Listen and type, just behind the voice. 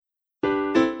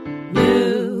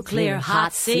Nuclear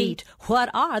hot seat. What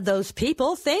are those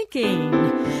people thinking?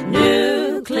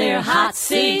 Nuclear hot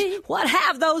seat. What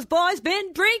have those boys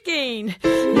been drinking?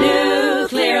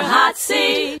 Nuclear hot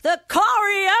seat. The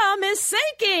corium is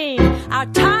sinking. Our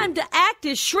time to act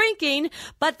is shrinking,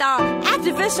 but our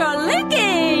activists are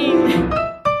linking.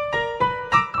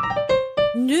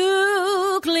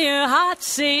 Nuclear hot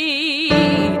seat.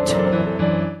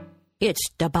 It's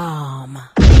the bomb.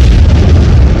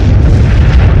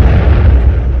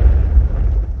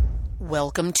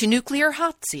 Welcome to Nuclear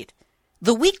Hot Seat,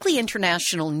 the weekly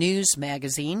international news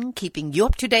magazine keeping you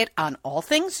up to date on all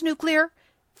things nuclear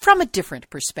from a different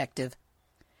perspective.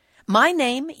 My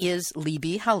name is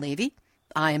Libbe HaLevy.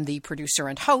 I am the producer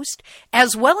and host,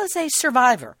 as well as a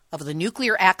survivor of the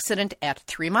nuclear accident at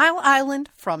 3 Mile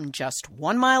Island from just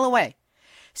 1 mile away.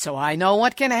 So I know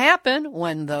what can happen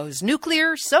when those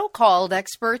nuclear so-called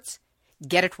experts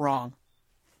get it wrong.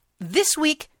 This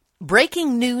week,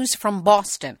 breaking news from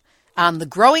Boston on the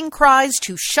growing cries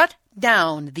to shut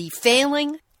down the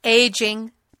failing,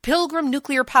 aging Pilgrim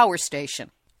Nuclear Power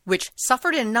Station, which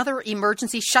suffered another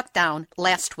emergency shutdown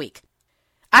last week.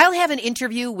 I'll have an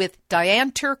interview with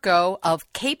Diane Turco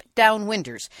of Cape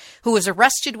Downwinders, who was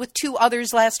arrested with 2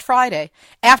 others last Friday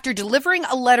after delivering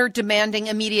a letter demanding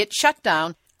immediate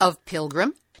shutdown of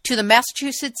Pilgrim to the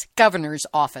Massachusetts Governor's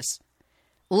Office.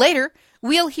 Later,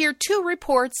 we'll hear 2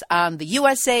 reports on the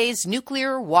USA's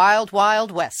nuclear wild,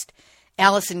 wild west.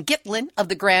 Allison Gitlin of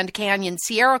the Grand Canyon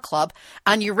Sierra Club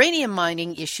on uranium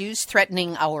mining issues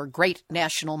threatening our great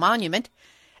national monument,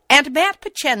 and Matt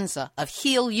Pacienza of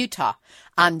Heel, Utah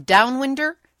on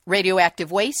downwinder,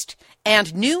 radioactive waste,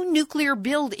 and new nuclear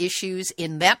build issues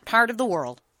in that part of the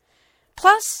world.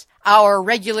 Plus, our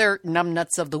regular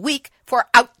numbnuts of the week for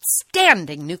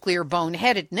outstanding nuclear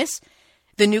boneheadedness,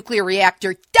 the nuclear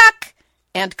reactor duck,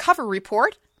 and cover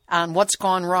report on what's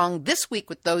gone wrong this week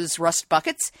with those rust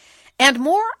buckets, and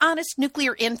more honest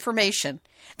nuclear information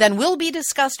than will be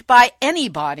discussed by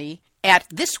anybody at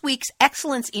this week's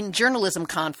Excellence in Journalism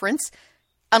conference,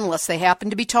 unless they happen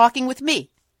to be talking with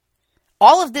me.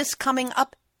 All of this coming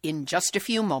up in just a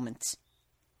few moments.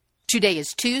 Today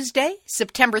is Tuesday,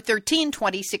 September 13,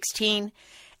 2016,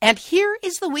 and here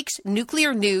is the week's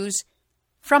nuclear news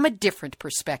from a different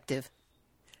perspective.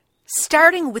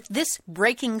 Starting with this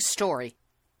breaking story.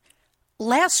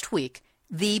 Last week,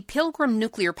 the Pilgrim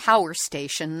Nuclear Power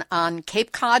Station on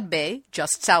Cape Cod Bay,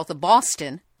 just south of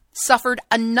Boston, suffered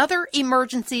another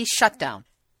emergency shutdown.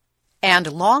 And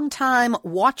longtime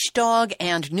watchdog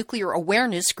and nuclear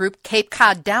awareness group Cape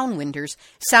Cod Downwinders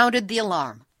sounded the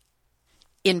alarm.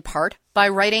 In part by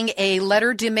writing a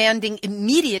letter demanding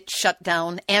immediate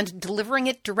shutdown and delivering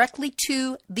it directly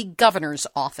to the governor's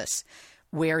office,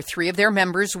 where 3 of their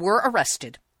members were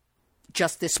arrested.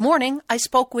 Just this morning, I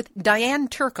spoke with Diane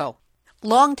Turco,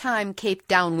 longtime Cape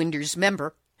Downwinders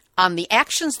member, on the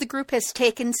actions the group has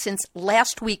taken since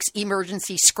last week's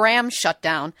emergency scram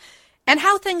shutdown and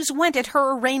how things went at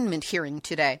her arraignment hearing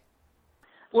today.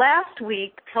 Last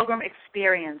week, Pilgrim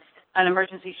experienced an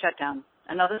emergency shutdown,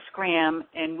 another scram,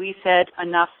 and we said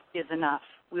enough is enough.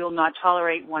 We will not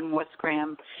tolerate one more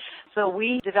scram. So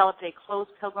we developed a closed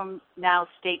Pilgrim Now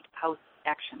State House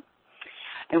action.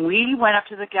 And we went up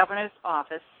to the governor's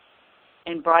office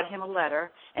and brought him a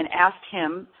letter and asked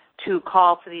him to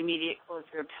call for the immediate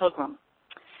closure of Pilgrim.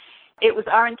 It was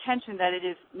our intention that it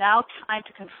is now time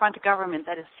to confront a government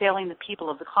that is failing the people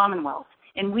of the Commonwealth,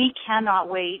 and we cannot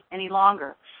wait any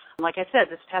longer. Like I said,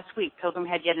 this past week, Pilgrim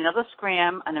had yet another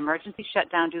scram, an emergency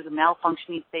shutdown due to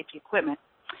malfunctioning safety equipment.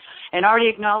 And already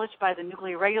acknowledged by the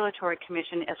Nuclear Regulatory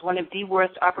Commission as one of the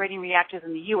worst operating reactors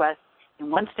in the U.S., and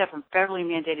one step from federally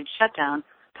mandated shutdown,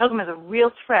 Pilgrim is a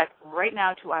real threat right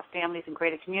now to our families and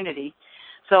greater community.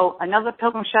 So another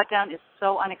Pilgrim shutdown is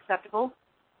so unacceptable.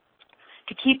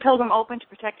 To keep Pilgrim open to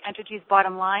protect Entergy's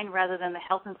bottom line rather than the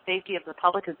health and safety of the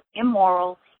public is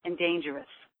immoral and dangerous.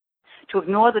 To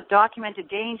ignore the documented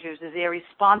dangers is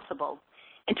irresponsible.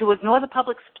 And to ignore the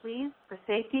public's pleas for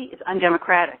safety is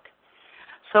undemocratic.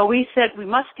 So we said we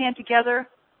must stand together.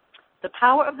 The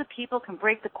power of the people can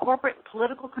break the corporate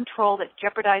political control that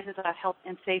jeopardizes our health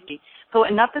and safety. So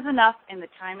enough is enough, and the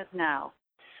time is now.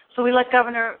 So we let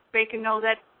Governor Baker know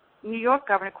that New York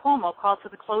Governor Cuomo called for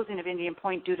the closing of Indian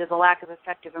Point due to the lack of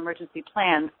effective emergency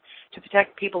plans to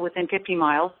protect people within 50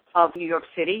 miles of New York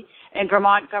City. And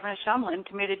Vermont Governor Shumlin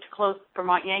committed to close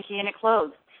Vermont Yankee, and it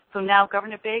closed. So now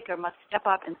Governor Baker must step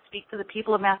up and speak to the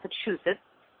people of Massachusetts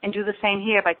and do the same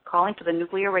here by calling for the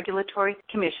Nuclear Regulatory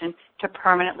Commission to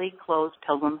permanently close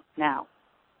Pilgrim now.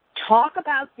 Talk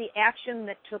about the action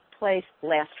that took place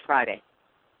last Friday.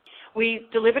 We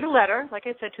delivered a letter, like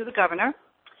I said, to the governor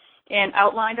and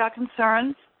outlined our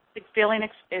concerns The failing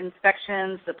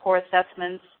inspections, the poor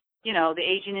assessments, the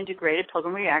aging integrated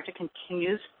Pilgrim reactor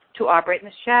continues to operate in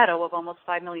the shadow of almost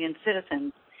 5 million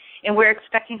citizens. And we're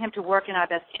expecting him to work in our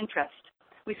best interest.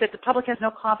 We said the public has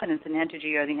no confidence in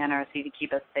Entergy or the NRC to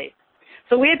keep us safe.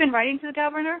 So we have been writing to the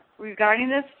governor regarding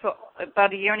this for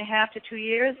about 1.5 to 2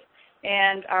 years,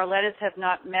 and our letters have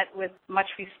not met with much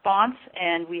response,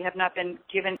 and we have not been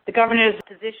given the governor's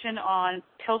position on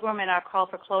Pilgrim and our call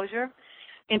for closure.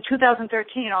 In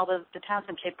 2013, all the towns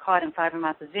in Cape Cod and 5 in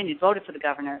Martha's Vineyard voted for the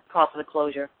governor's call for the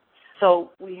closure.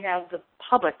 So we have the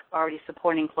public already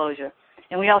supporting closure.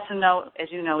 And we also know, as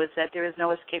you know, is that there is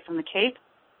no escape from the Cape,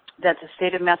 that the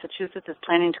state of Massachusetts is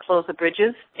planning to close the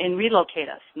bridges and relocate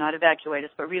us, not evacuate us,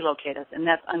 but relocate us, and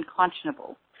that's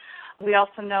unconscionable. We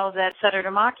also know that Senator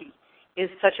Markey is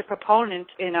such a proponent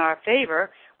in our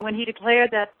favor when he declared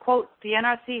that, quote, the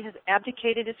NRC has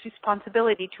abdicated its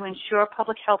responsibility to ensure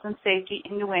public health and safety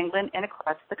in New England and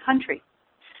across the country.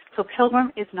 So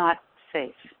Pilgrim is not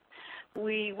safe.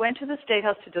 We went to the State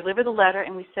House to deliver the letter,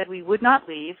 and we said we would not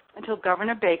leave until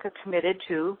Governor Baker committed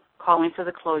to calling for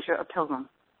the closure of Pilgrim.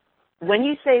 When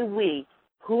you say we,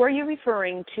 who are you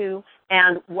referring to,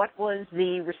 and what was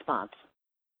the response?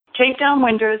 Cape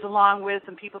Downwinders, along with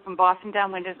some people from Boston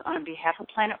Downwinders on behalf of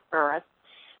Planet Earth,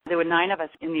 there were 9 of us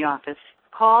in the office,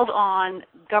 called on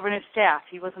governor's staff.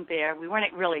 He wasn't there. We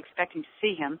weren't really expecting to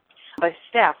see him. By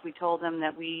staff, we told them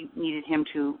that we needed him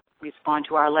to respond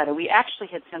to our letter. We actually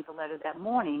had sent the letter that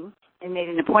morning and made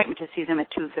an appointment to see them at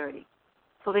 2:30.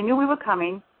 So they knew we were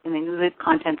coming, and they knew the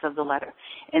contents of the letter.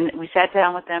 And we sat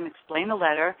down with them, explained the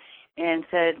letter, and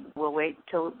said, we'll wait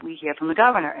till we hear from the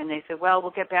governor. And they said, well, we'll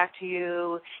get back to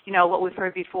you, what we've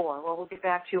heard before. Well, we'll get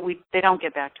back to you. They don't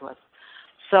get back to us.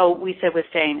 So we said we're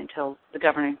staying until the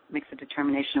governor makes a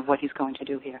determination of what he's going to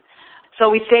do here. So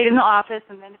we stayed in the office,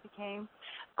 and then it became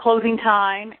closing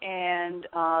time, and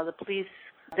the police,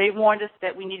 they warned us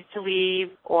that we needed to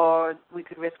leave or we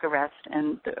could risk arrest.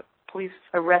 And the police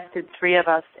arrested 3 of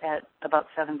us at about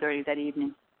 7:30 that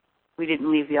evening. We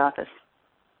didn't leave the office.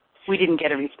 We didn't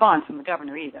get a response from the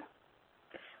governor either.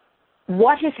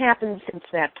 What has happened since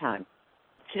that time?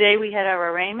 Today we had our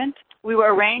arraignment. We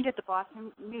were arraigned at the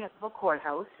Boston Municipal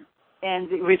Courthouse, and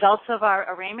the results of our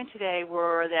arraignment today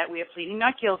were that we are pleading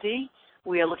not guilty.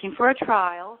 We are looking for a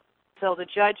trial. So the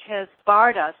judge has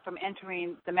barred us from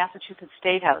entering the Massachusetts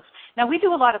State House. Now, we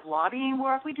do a lot of lobbying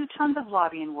work. We do tons of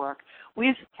lobbying work.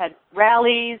 We've had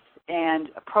rallies and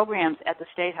programs at the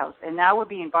State House, and now we're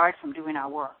being barred from doing our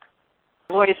work.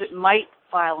 Lawyers might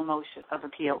file a motion of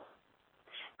appeal.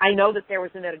 I know that there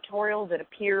was an editorial that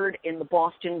appeared in the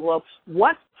Boston Globe.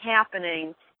 What's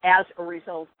happening as a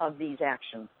result of these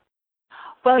actions?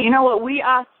 Well, you know what? We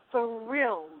are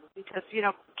thrilled because,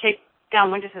 Cape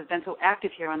Downwinders has been so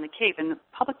active here on the Cape, and the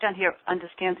public down here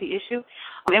understands the issue.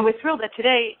 And we're thrilled that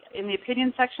today, in the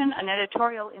opinion section, an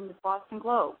editorial in the Boston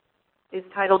Globe is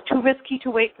titled, Too Risky to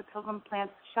Wait for Pilgrim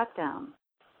Plant's Shutdown.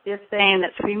 They're saying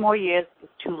that 3 more years is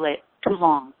too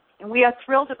long. And we are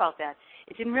thrilled about that.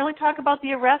 It didn't really talk about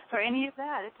the arrest or any of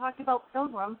that. It talked about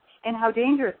Pilgrim and how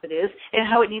dangerous it is and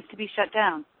how it needs to be shut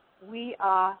down. We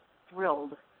are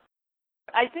thrilled.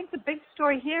 I think the big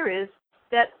story here is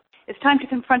that it's time to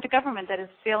confront a government that is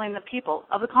failing the people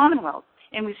of the Commonwealth.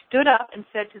 And we stood up and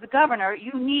said to the governor,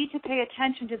 you need to pay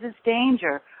attention to this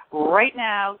danger. Right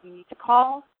now, you need to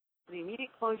call for the immediate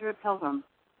closure of Pilgrim.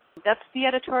 That's the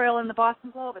editorial in the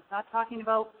Boston Globe. It's not talking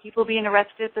about people being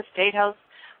arrested at the State House,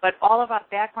 but all of our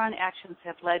background actions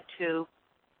have led to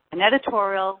an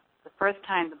editorial, the first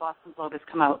time the Boston Globe has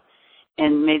come out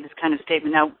and made this kind of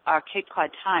statement. Now, our Cape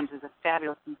Cod Times is a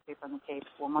fabulous newspaper on the Cape.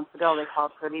 4 months ago, they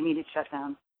called for the immediate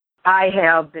shutdown. I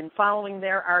have been following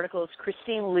their articles.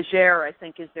 Christine Legere, I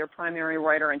think, is their primary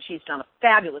writer, and she's done a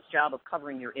fabulous job of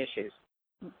covering your issues.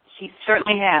 She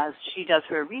certainly has. She does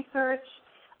her research.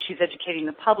 She's educating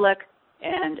the public,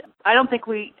 and I don't think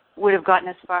we would have gotten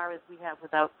as far as we have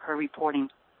without her reporting.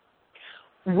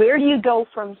 Where do you go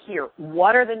from here?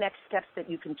 What are the next steps that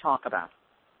you can talk about?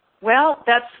 Well,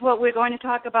 that's what we're going to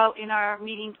talk about in our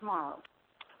meeting tomorrow.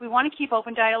 We want to keep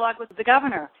open dialogue with the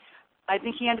governor. I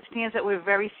think he understands that we're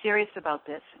very serious about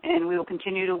this, and we will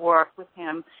continue to work with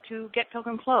him to get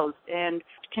Pilgrim closed and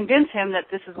convince him that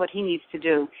this is what he needs to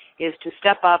do, is to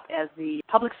step up as the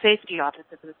Public Safety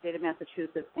Officer for the state of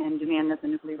Massachusetts and demand that the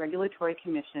Nuclear Regulatory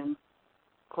Commission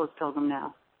close Pilgrim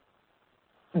now.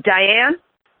 Diane,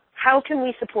 how can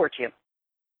we support you?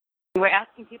 We're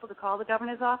asking people to call the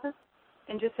governor's office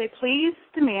and just say, please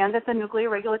demand that the Nuclear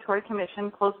Regulatory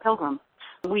Commission close Pilgrim.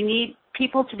 We need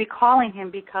people to be calling him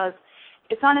because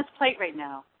it's on his plate right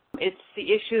now. It's the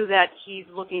issue that he's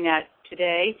looking at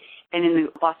today and in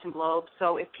the Boston Globe.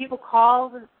 So if people call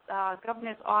the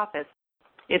governor's office,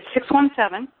 it's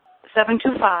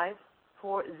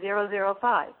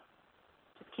 617-725-4005.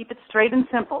 Just keep it straight and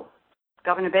simple.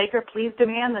 Governor Baker, please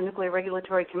demand the Nuclear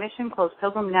Regulatory Commission close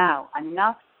Pilgrim now.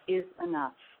 Enough is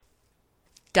enough.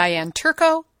 Diane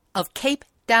Turco of Cape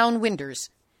Downwinders.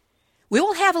 We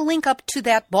will have a link up to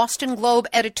that Boston Globe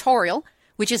editorial,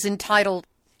 which is entitled,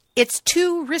 "It's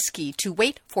Too Risky to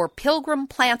Wait for Pilgrim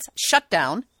Plant's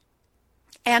Shutdown,"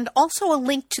 and also a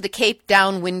link to the Cape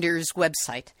Downwinders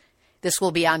website. This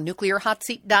will be on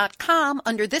nuclearhotseat.com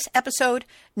under this episode,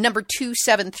 number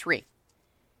 273.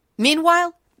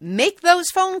 Meanwhile, make those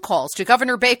phone calls to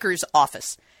Governor Baker's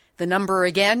office. The number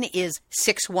again is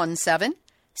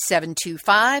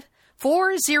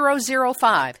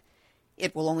 617-725-4005.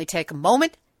 It will only take a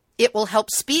moment. It will help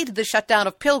speed the shutdown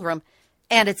of Pilgrim,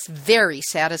 and it's very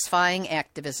satisfying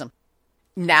activism.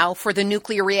 Now for the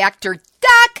nuclear reactor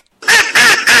duck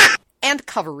and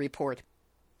cover report.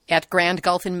 At Grand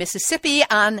Gulf in Mississippi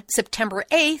on September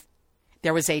 8th,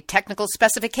 there was a technical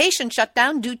specification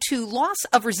shutdown due to loss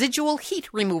of residual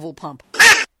heat removal pump.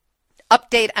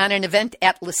 Update on an event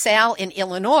at LaSalle in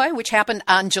Illinois, which happened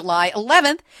on July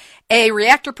 11th. A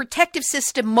reactor protective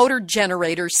system motor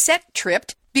generator set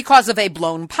tripped because of a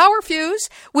blown power fuse,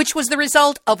 which was the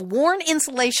result of worn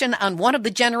insulation on one of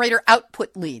the generator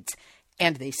output leads.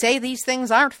 And they say these things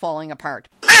aren't falling apart.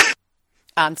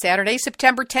 On Saturday,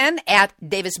 September 10, at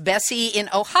Davis-Besse in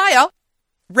Ohio,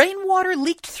 rainwater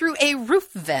leaked through a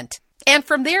roof vent, and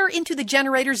from there into the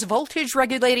generator's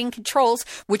voltage-regulating controls,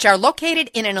 which are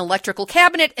located in an electrical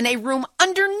cabinet in a room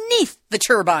underneath the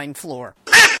turbine floor.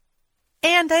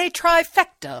 And a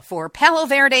trifecta for Palo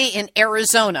Verde in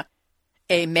Arizona.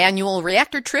 A manual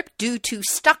reactor trip due to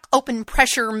stuck open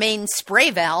pressure main spray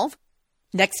valve.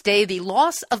 Next day, the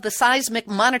loss of the seismic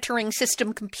monitoring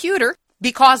system computer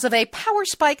because of a power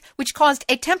spike which caused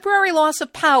a temporary loss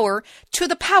of power to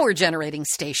the power generating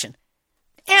station.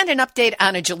 And an update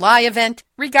on a July event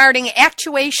regarding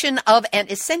actuation of an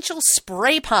essential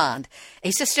spray pond,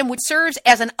 a system which serves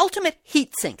as an ultimate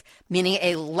heat sink, meaning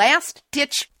a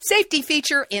last-ditch safety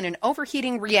feature in an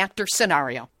overheating reactor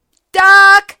scenario.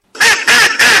 Duck!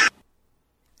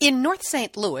 In North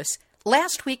St. Louis,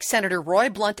 last week, Senator Roy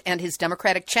Blunt and his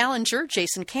Democratic challenger,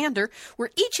 Jason Kander,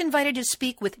 were each invited to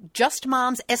speak with Just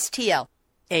Moms STL,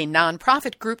 a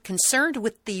nonprofit group concerned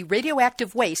with the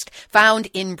radioactive waste found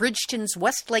in Bridgeton's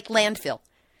Westlake landfill.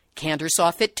 Kander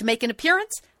saw fit to make an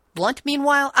appearance. Blunt,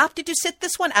 meanwhile, opted to sit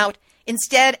this one out,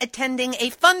 instead attending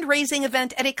a fundraising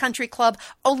event at a country club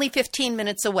only 15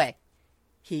 minutes away.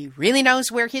 He really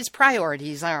knows where his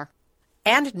priorities are.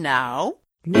 And now...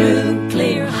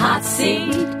 Nuclear hot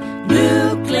seat,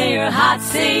 nuclear hot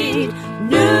seat,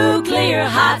 nuclear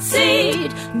hot seat,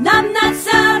 numbnuts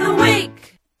out a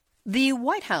week. The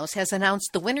White House has announced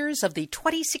the winners of the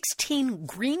 2016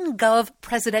 Green Gov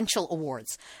Presidential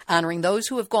Awards, honoring those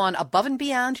who have gone above and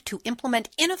beyond to implement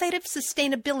innovative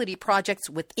sustainability projects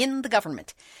within the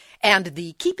government. And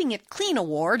the Keeping It Clean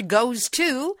Award goes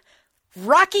to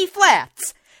Rocky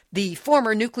Flats, the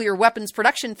former nuclear weapons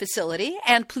production facility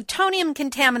and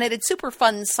plutonium-contaminated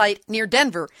Superfund site near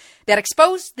Denver that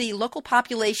exposed the local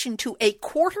population to a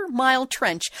quarter-mile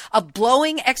trench of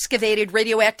blowing excavated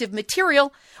radioactive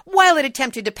material while it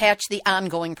attempted to patch the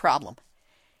ongoing problem.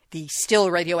 The still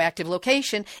radioactive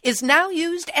location is now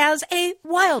used as a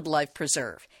wildlife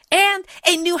preserve, and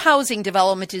a new housing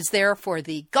development is there for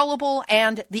the gullible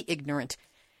and the ignorant.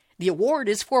 The award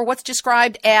is for what's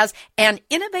described as an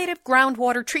innovative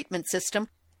groundwater treatment system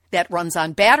that runs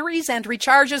on batteries and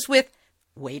recharges with,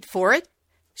 wait for it,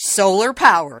 solar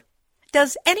power.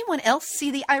 Does anyone else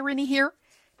see the irony here?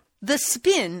 The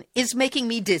spin is making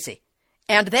me dizzy.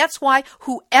 And that's why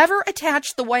whoever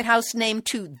attached the White House name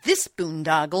to this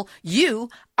boondoggle, you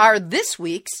are this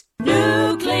week's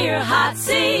Nuclear hot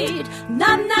seat,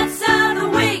 numbnuts out a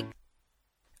week.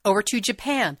 Over to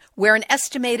Japan, where an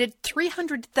estimated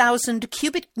 300,000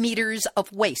 cubic meters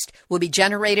of waste will be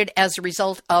generated as a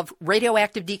result of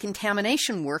radioactive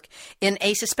decontamination work in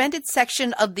a suspended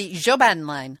section of the Joban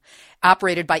Line,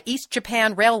 operated by East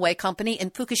Japan Railway Company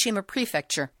in Fukushima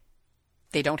Prefecture.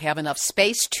 They don't have enough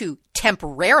space to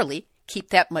temporarily keep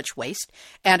that much waste,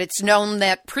 and it's known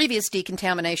that previous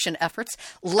decontamination efforts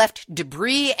left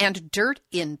debris and dirt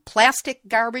in plastic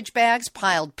garbage bags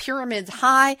piled pyramids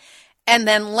high, and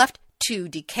then left to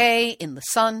decay in the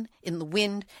sun, in the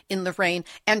wind, in the rain,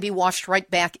 and be washed right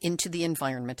back into the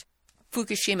environment.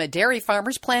 Fukushima dairy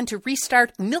farmers plan to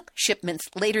restart milk shipments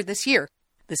later this year.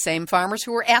 The same farmers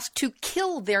who were asked to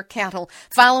kill their cattle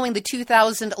following the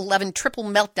 2011 triple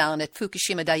meltdown at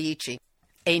Fukushima Daiichi.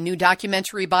 A new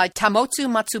documentary by Tamotsu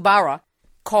Matsubara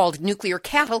called Nuclear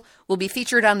Cattle will be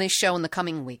featured on this show in the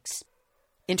coming weeks.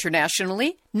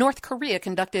 Internationally, North Korea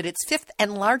conducted its fifth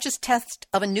and largest test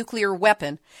of a nuclear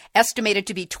weapon, estimated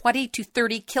to be 20 to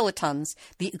 30 kilotons,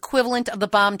 the equivalent of the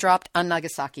bomb dropped on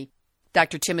Nagasaki.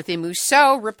 Dr. Timothy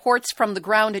Mousseau reports from the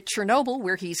ground at Chernobyl,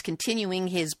 where he's continuing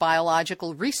his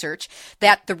biological research,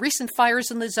 that the recent fires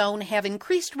in the zone have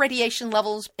increased radiation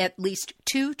levels at least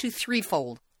 2 to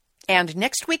 3-fold. And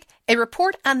next week, a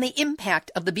report on the impact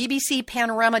of the BBC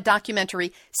Panorama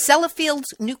documentary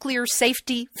Sellafield's Nuclear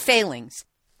Safety Failings,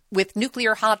 with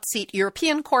Nuclear Hot Seat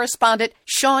European correspondent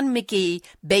Sean McGee,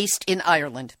 based in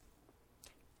Ireland.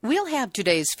 We'll have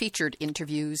today's featured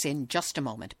interviews in just a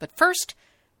moment, but first,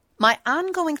 my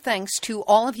ongoing thanks to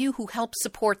all of you who help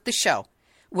support the show.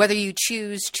 Whether you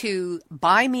choose to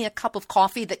buy me a cup of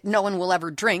coffee that no one will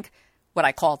ever drink, what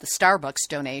I call the Starbucks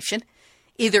donation,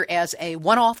 either as a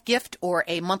one-off gift or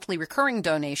a monthly recurring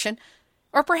donation,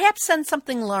 or perhaps send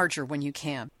something larger when you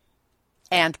can.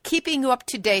 And keeping you up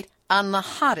to date on the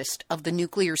hottest of the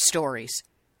nuclear stories.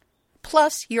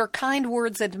 Plus, your kind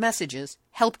words and messages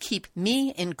help keep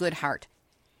me in good heart.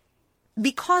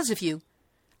 Because of you,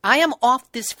 I am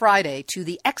off this Friday to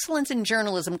the Excellence in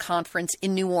Journalism Conference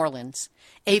in New Orleans,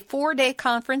 a 4-day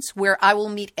conference where I will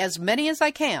meet as many as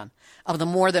I can of the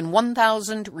more than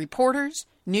 1,000 reporters,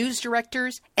 news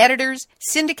directors, editors,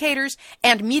 syndicators,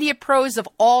 and media pros of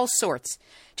all sorts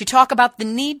to talk about the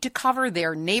need to cover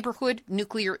their neighborhood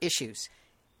nuclear issues.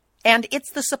 And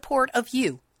it's the support of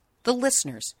you, the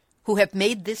listeners, who have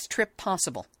made this trip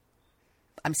possible.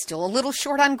 I'm still a little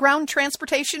short on ground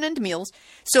transportation and meals,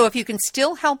 so if you can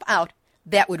still help out,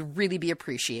 that would really be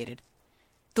appreciated.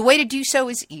 The way to do so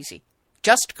is easy.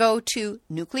 Just go to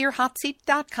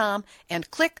nuclearhotseat.com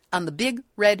and click on the big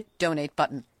red donate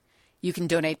button. You can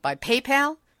donate by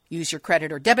PayPal, use your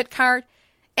credit or debit card,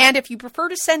 and if you prefer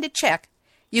to send a check,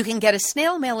 you can get a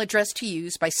snail mail address to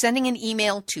use by sending an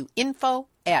email to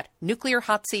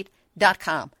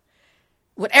info@nuclearhotseat.com.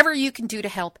 Whatever you can do to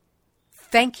help,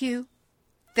 thank you,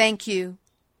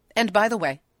 and by the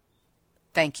way,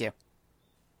 thank you.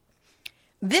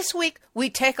 This week, we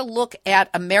take a look at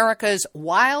America's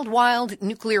wild, wild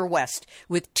nuclear west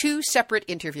with 2 separate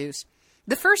interviews.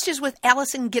 The first is with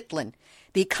Allison Gitlin,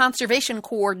 the conservation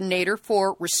coordinator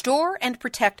for Restore and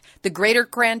Protect the Greater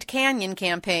Grand Canyon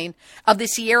campaign of the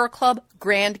Sierra Club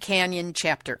Grand Canyon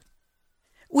chapter.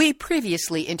 We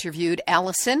previously interviewed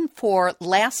Allison for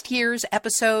last year's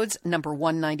episodes number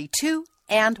 192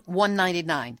 and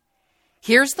 199.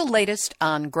 Here's the latest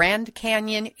on Grand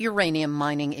Canyon uranium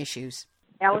mining issues.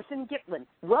 Allison Gitlin,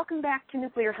 welcome back to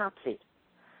Nuclear Hot Seat.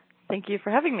 Thank you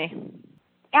for having me.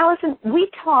 Allison, we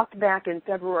talked back in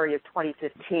February of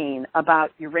 2015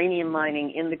 about uranium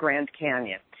mining in the Grand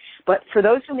Canyon. But for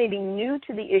those who may be new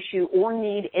to the issue or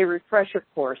need a refresher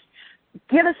course,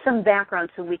 give us some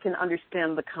background so we can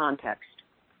understand the context.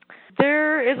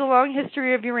 There is a long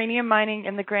history of uranium mining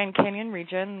in the Grand Canyon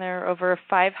region. There are over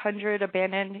 500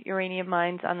 abandoned uranium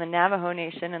mines on the Navajo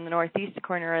Nation in the northeast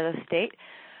corner of the state.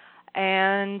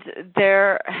 And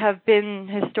there have been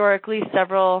historically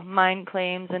several mine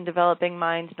claims and developing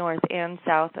mines north and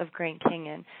south of Grand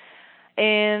Canyon.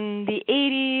 In the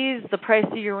 80s, the price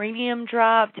of uranium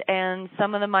dropped, and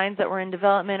some of the mines that were in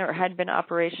development or had been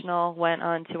operational went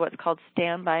on to what's called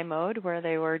standby mode, where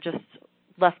they were just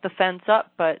left the fence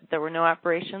up, but there were no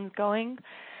operations going.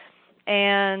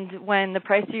 And when the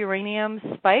price of uranium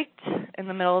spiked in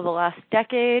the middle of the last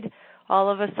decade, all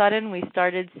of a sudden we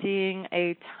started seeing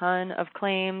a ton of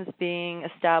claims being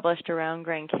established around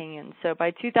Grand Canyon. So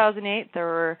by 2008, there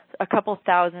were a couple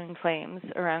thousand claims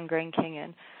around Grand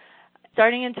Canyon.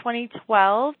 Starting in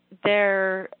 2012,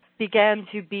 there began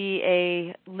to be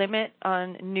a limit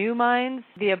on new mines.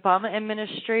 The Obama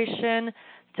administration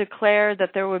declared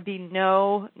that there would be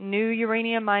no new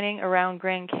uranium mining around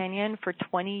Grand Canyon for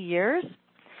 20 years.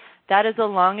 That is the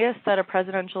longest that a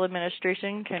presidential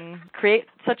administration can create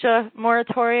such a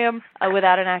moratorium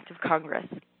without an act of Congress.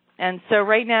 And so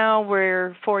right now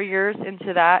we're 4 years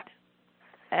into that,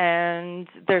 and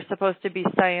there's supposed to be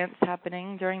science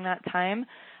happening during that time.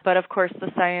 But of course the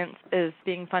science is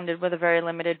being funded with a very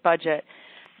limited budget.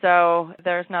 So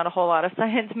there's not a whole lot of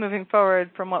science moving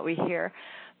forward from what we hear.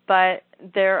 But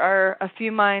there are a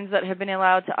few mines that have been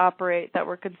allowed to operate that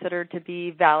were considered to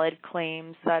be valid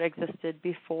claims that existed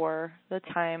before the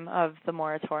time of the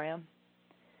moratorium.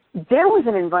 There was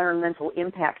an environmental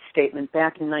impact statement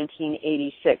back in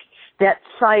 1986 that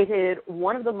cited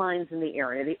one of the mines in the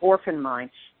area, the Orphan Mine,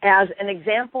 as an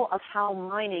example of how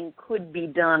mining could be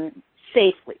done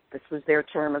safely. This was their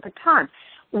term at the time.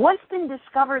 What's been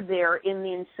discovered there in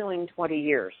the ensuing 20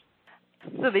 years?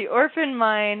 So the Orphan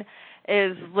Mine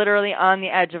is literally on the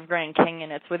edge of Grand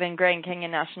Canyon. It's within Grand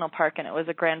Canyon National Park, and it was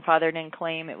a grandfathered-in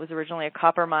claim. It was originally a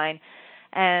copper mine,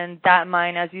 and that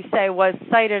mine, as you say, was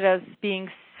cited as being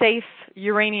safe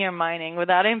uranium mining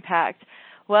without impact.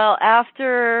 Well,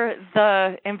 after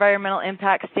the environmental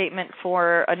impact statement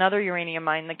for another uranium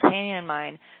mine, the Canyon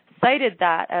Mine, cited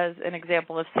that as an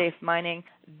example of safe mining,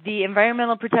 the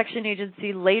Environmental Protection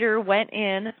Agency later went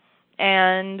in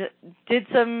and did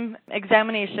some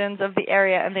examinations of the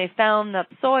area, and they found that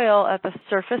soil at the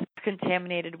surface was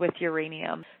contaminated with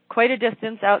uranium. Quite a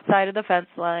distance outside of the fence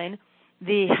line.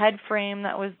 The head frame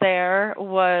that was there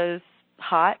was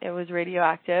hot. It was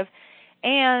radioactive.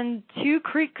 And 2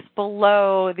 creeks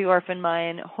below the Orphan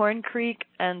Mine, Horn Creek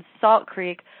and Salt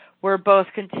Creek, were both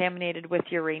contaminated with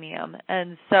uranium.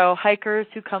 And so hikers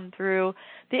who come through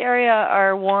the area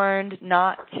are warned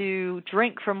not to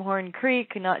drink from Horn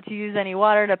Creek, not to use any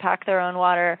water, to pack their own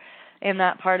water in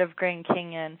that part of Grand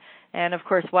Canyon. And, of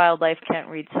course, wildlife can't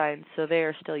read signs, so they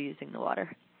are still using the water.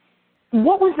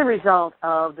 What was the result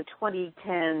of the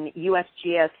 2010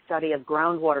 USGS study of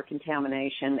groundwater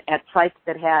contamination at sites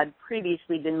that had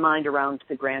previously been mined around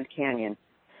the Grand Canyon?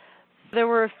 There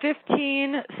were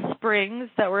 15 springs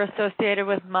that were associated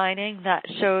with mining that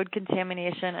showed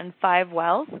contamination, and 5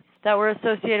 wells that were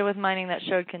associated with mining that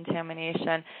showed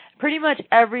contamination. Pretty much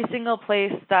every single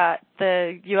place that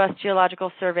the U.S.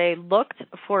 Geological Survey looked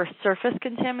for surface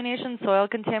contamination, soil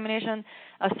contamination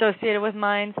associated with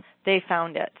mines, they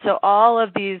found it. So all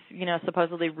of these,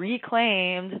 supposedly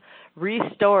reclaimed,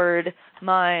 restored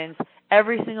mines,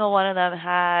 every single one of them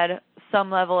had some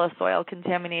level of soil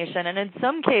contamination. And in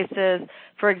some cases,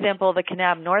 for example, the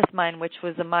Kanab North mine, which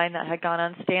was a mine that had gone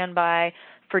on standby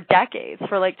for decades,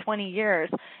 for like 20 years,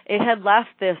 it had left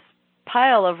this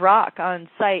pile of rock on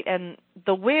site, and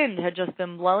the wind had just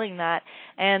been blowing that.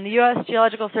 And the U.S.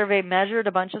 Geological Survey measured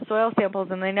a bunch of soil samples,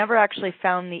 and they never actually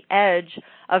found the edge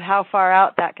of how far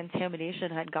out that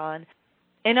contamination had gone.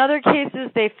 In other cases,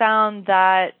 they found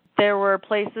that there were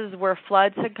places where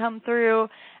floods had come through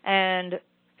and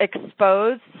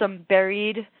exposed some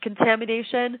buried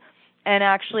contamination and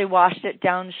actually washed it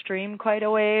downstream quite a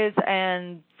ways.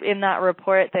 And in that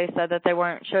report, they said that they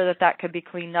weren't sure that could be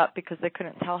cleaned up because they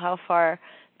couldn't tell how far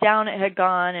down it had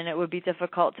gone, and it would be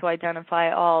difficult to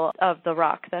identify all of the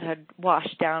rock that had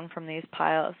washed down from these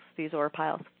piles, these ore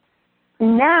piles.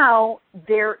 Now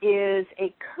there is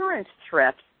a current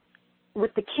threat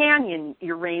with the Canyon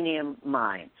uranium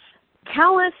mines.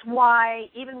 Tell us why,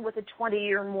 even with a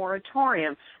 20-year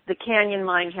moratorium, the Canyon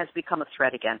mine has become a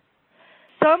threat again.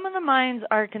 Some of the mines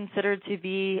are considered to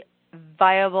be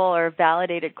viable or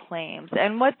validated claims.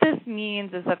 And what this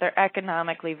means is that they're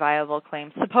economically viable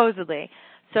claims, supposedly.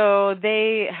 So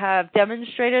they have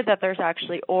demonstrated that there's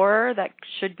actually ore that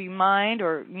should be mined,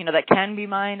 or, that can be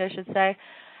mined, I should say.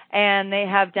 And they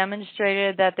have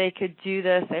demonstrated that they could do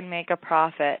this and make a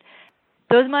profit.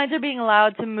 Those mines are being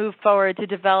allowed to move forward, to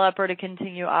develop, or to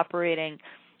continue operating.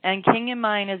 And Canyon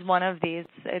Mine is one of these.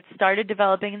 It started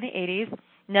developing in the 80s,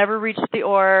 never reached the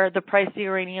ore. The price of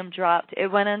uranium dropped. It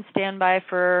went on standby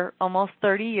for almost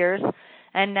 30 years,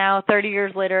 and now 30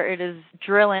 years later it is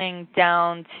drilling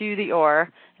down to the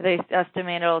ore. They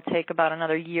estimate it'll take about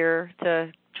another year to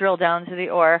drill down to the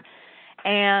ore.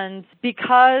 And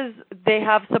because they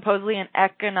have supposedly an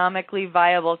economically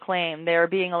viable claim, they are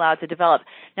being allowed to develop.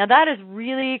 Now, that is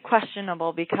really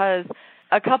questionable because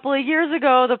a couple of years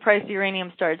ago, the price of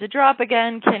uranium started to drop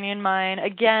again. Canyon Mine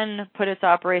again put its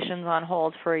operations on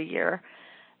hold for a year.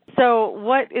 So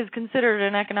what is considered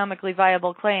an economically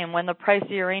viable claim when the price of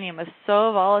uranium is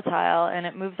so volatile and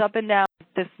it moves up and down?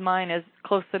 This mine is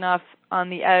close enough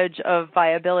on the edge of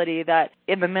viability that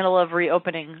in the middle of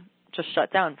reopening, just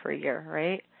shut down for a year,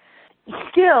 right?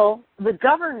 Still, the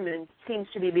government seems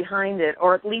to be behind it,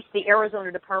 or at least the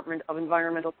Arizona Department of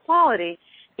Environmental Quality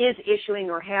is issuing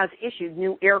or has issued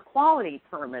new air quality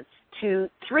permits to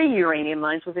 3 uranium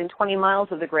mines within 20 miles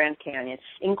of the Grand Canyon,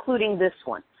 including this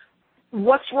one.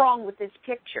 What's wrong with this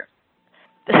picture?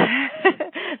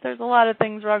 There's a lot of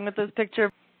things wrong with this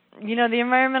picture. The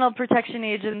Environmental Protection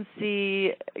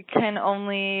Agency can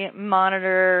only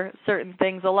monitor certain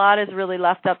things. A lot is really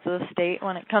left up to the state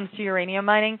when it comes to uranium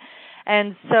mining.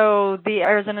 And so the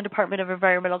Arizona Department of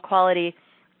Environmental Quality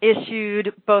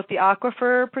issued both the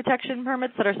aquifer protection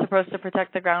permits that are supposed to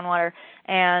protect the groundwater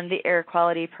and the air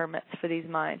quality permits for these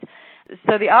mines.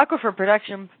 So the aquifer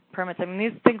protection permits,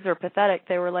 these things are pathetic.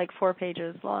 They were like 4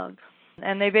 pages long.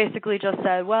 And they basically just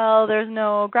said, well, there's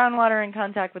no groundwater in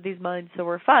contact with these mines, so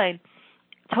we're fine.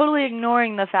 Totally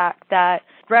ignoring the fact that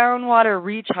groundwater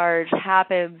recharge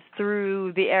happens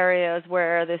through the areas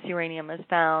where this uranium is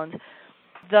found.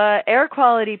 The air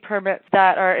quality permits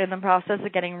that are in the process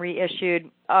of getting reissued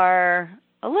are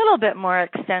a little bit more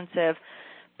extensive,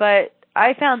 but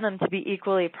I found them to be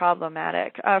equally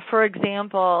problematic. For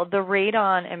example, the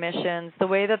radon emissions, the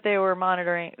way that they were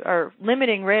monitoring or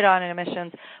limiting radon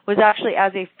emissions was actually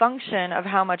as a function of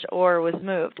how much ore was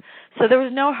moved. So there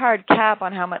was no hard cap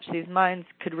on how much these mines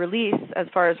could release as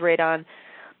far as radon.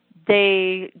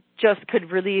 They just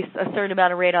could release a certain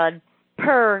amount of radon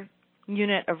per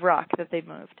unit of rock that they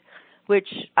moved, which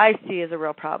I see as a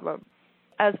real problem.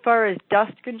 As far as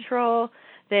dust control,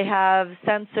 they have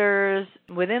sensors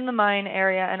within the mine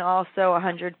area and also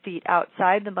 100 feet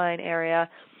outside the mine area,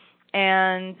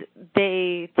 and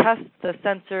they test the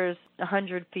sensors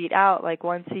 100 feet out like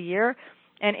once a year.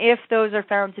 And if those are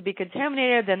found to be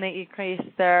contaminated, then they increase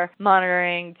their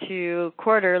monitoring to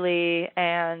quarterly,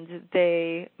 and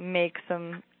they make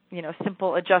some,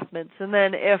 simple adjustments. And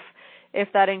then if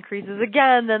that increases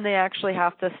again, then they actually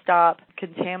have to stop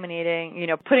contaminating,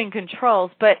 putting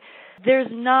controls. But there's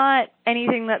not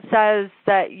anything that says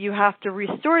that you have to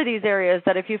restore these areas,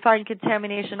 that if you find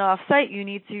contamination off-site, you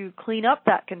need to clean up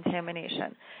that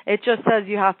contamination. It just says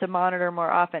you have to monitor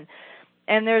more often.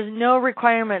 And there's no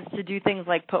requirements to do things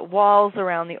like put walls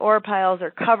around the ore piles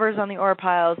or covers on the ore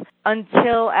piles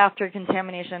until after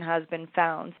contamination has been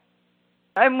found.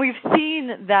 And we've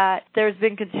seen that there's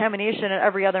been contamination at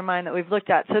every other mine that we've looked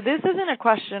at. So this isn't a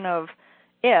question of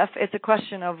if, it's a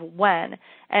question of when.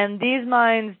 And these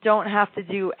mines don't have to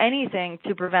do anything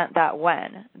to prevent that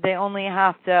when. They only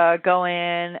have to go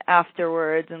in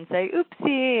afterwards and say,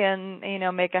 oopsie,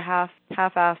 and, make a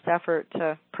half-assed effort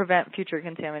to prevent future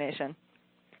contamination.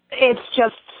 It's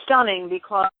just stunning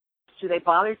because do they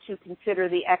bother to consider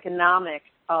the economics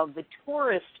of the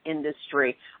tourist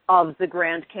industry of the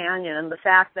Grand Canyon and the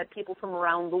fact that people from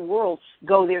around the world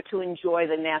go there to enjoy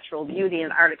the natural beauty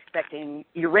and aren't expecting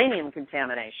uranium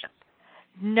contamination?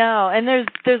 No, and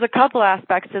there's a couple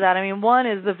aspects to that. I mean, one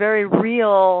is the very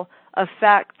real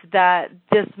effect that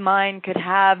this mine could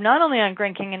have, not only on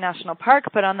Grand Canyon National Park,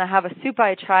 but on the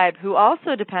Havasupai tribe, who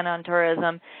also depend on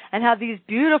tourism and have these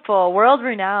beautiful,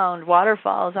 world-renowned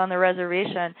waterfalls on the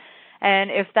reservation.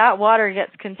 And if that water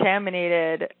gets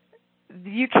contaminated,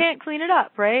 you can't clean it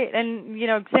up, right? And,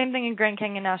 same thing in Grand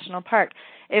Canyon National Park.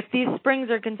 If these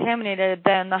springs are contaminated,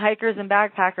 then the hikers and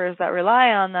backpackers that rely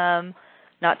on them,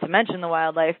 not to mention the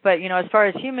wildlife, but, as far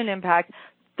as human impact,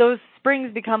 those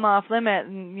springs become off limit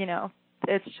and,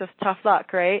 it's just tough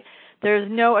luck, right? There's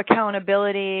no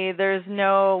accountability.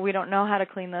 We don't know how to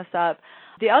clean this up.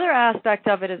 The other aspect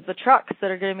of it is the trucks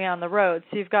that are going to be on the road.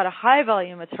 So you've got a high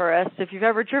volume of tourists. If you've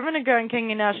ever driven a Grand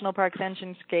Canyon National Park's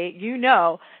entrance gate,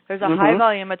 there's a high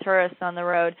volume of tourists on the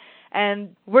road.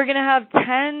 And we're going to have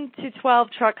 10 to 12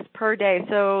 trucks per day,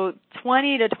 so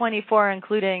 20 to 24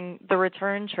 including the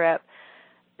return trip,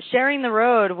 sharing the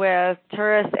road with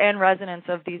tourists and residents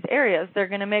of these areas. They're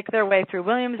going to make their way through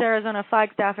Williams, Arizona,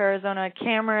 Flagstaff, Arizona,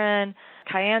 Cameron,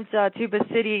 Kayenta, Tuba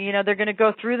City. They're going to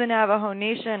go through the Navajo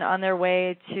Nation on their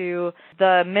way to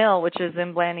the mill, which is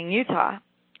in Blanding, Utah.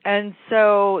 And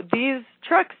so these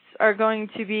trucks are going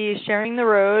to be sharing the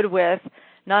road with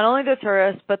not only the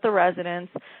tourists, but the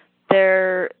residents.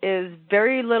 There is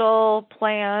very little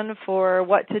plan for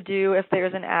what to do if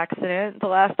there's an accident. The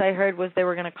last I heard was they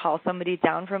were going to call somebody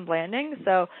down from Blanding.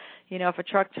 So, if a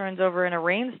truck turns over in a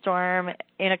rainstorm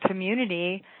in a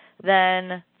community,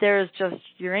 then there's just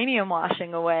uranium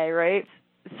washing away, right?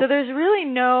 So there's really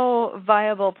no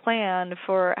viable plan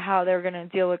for how they're going to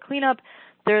deal with cleanup.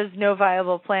 There's no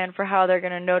viable plan for how they're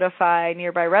going to notify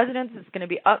nearby residents. It's going to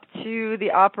be up to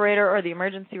the operator or the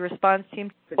emergency response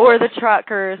team or the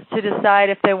truckers to decide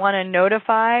if they want to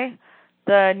notify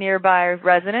the nearby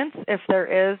residents if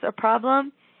there is a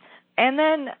problem. And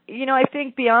then, I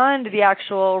think beyond the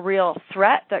actual real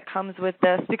threat that comes with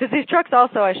this, because these trucks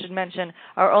also, I should mention,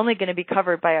 are only going to be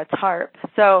covered by a tarp.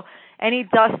 So any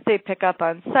dust they pick up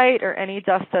on site or any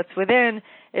dust that's within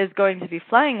is going to be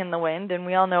flying in the wind, and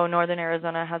we all know northern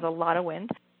Arizona has a lot of wind.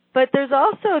 But there's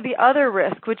also the other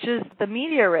risk, which is the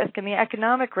media risk and the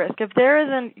economic risk. If there is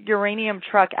a uranium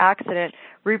truck accident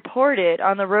reported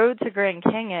on the road to Grand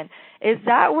Canyon, is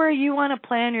that where you want to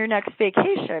plan your next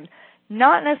vacation?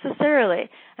 Not necessarily.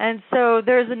 And so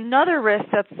there's another risk,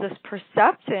 that's this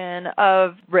perception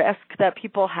of risk that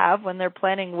people have when they're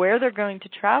planning where they're going to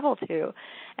travel to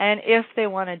and if they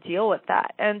want to deal with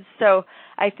that. And so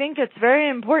I think it's very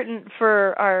important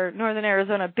for our Northern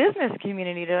Arizona business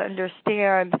community to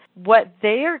understand what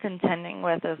they are contending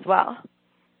with as well.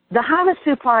 The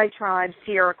Havasupai Tribe,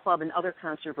 Sierra Club, and other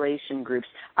conservation groups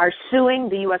are suing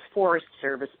the U.S. Forest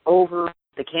Service over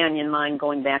the Canyon Mine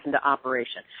going back into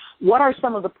operation. What are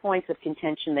some of the points of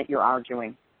contention that you're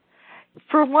arguing?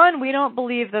 For one, we don't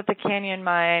believe that the Canyon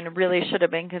Mine really should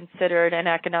have been considered an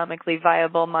economically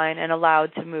viable mine and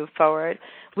allowed to move forward.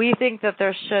 We think that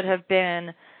there should have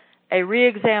been a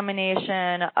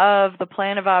reexamination of the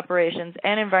plan of operations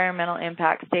and environmental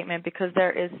impact statement because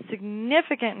there is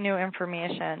significant new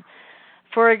information.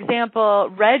 For example,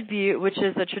 Red Butte, which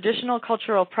is a traditional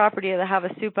cultural property of the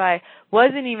Havasupai,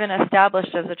 wasn't even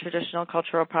established as a traditional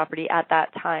cultural property at that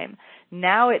time.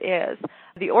 Now it is.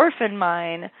 The Orphan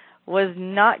Mine was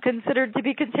not considered to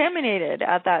be contaminated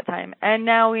at that time, and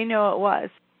now we know it was.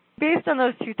 Based on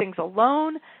those two things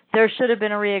alone, there should have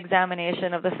been a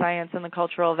reexamination of the science and the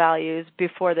cultural values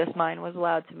before this mine was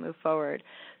allowed to move forward.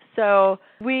 So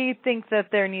we think that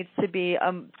there needs to be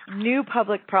a new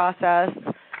public process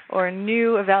or a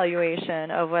new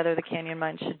evaluation of whether the Canyon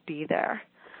Mine should be there.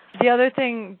 The other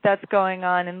thing that's going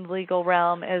on in the legal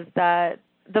realm is that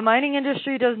the mining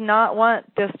industry does not want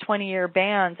this 20-year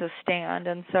ban to stand,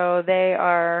 and so they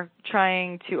are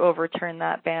trying to overturn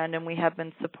that ban, and we have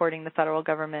been supporting the federal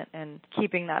government in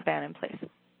keeping that ban in place.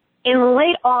 In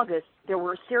late August, there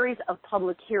were a series of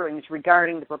public hearings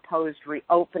regarding the proposed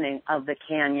reopening of the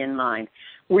Canyon Mine.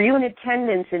 Were you in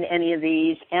attendance in any of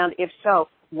these, and if so,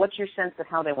 what's your sense of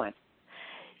how they went?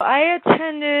 I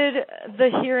attended the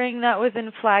hearing that was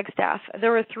in Flagstaff.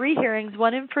 There were 3 hearings,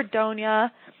 one in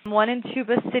Fredonia, one in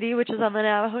Tuba City, which is on the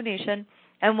Navajo Nation,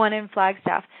 and one in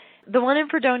Flagstaff. The one in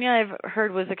Fredonia I've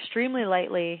heard was extremely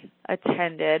lightly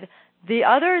attended. The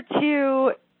other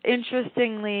 2,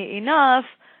 interestingly enough,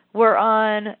 were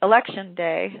on election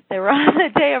day. They were on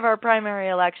the day of our primary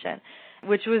election,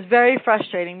 which was very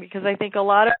frustrating because I think a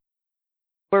lot of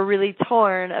people were really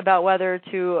torn about whether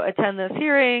to attend this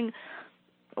hearing,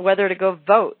 whether to go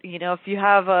vote. You know, if you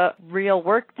have a real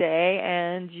work day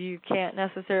and you can't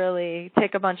necessarily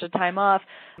take a bunch of time off,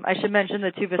 I should mention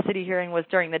the Tuba City hearing was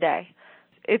during the day.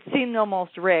 It seemed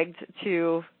almost rigged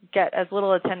to get as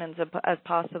little attendance as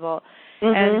possible.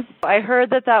 Mm-hmm. And I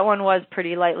heard that one was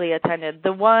pretty lightly attended.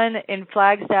 The one in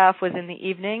Flagstaff was in the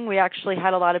evening. We actually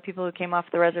had a lot of people who came off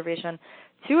the reservation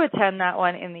to attend that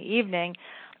one in the evening.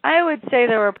 I would say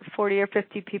there were 40 or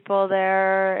 50 people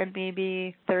there, and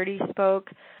maybe 30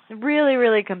 spoke. Really,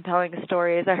 really compelling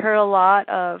stories. I heard a lot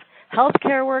of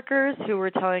healthcare workers who were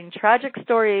telling tragic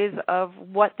stories of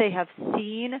what they have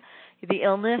seen, the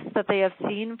illness that they have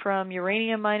seen from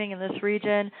uranium mining in this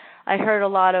region. I heard a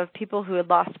lot of people who had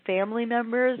lost family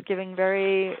members giving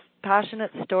very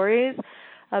passionate stories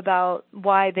about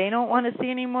why they don't want to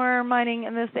see any more mining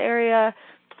in this area.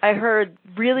 I heard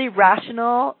really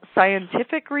rational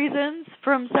scientific reasons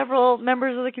from several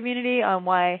members of the community on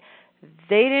why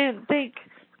they didn't think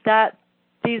that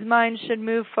these mines should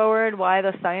move forward, why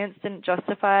the science didn't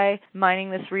justify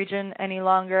mining this region any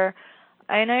longer.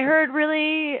 And I heard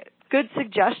really good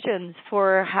suggestions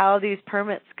for how these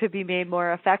permits could be made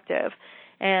more effective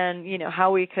and, you know, how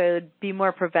we could be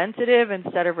more preventative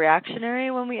instead of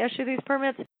reactionary when we issue these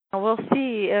permits. We'll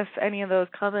see if any of those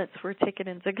comments were taken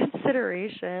into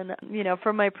consideration. You know,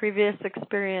 from my previous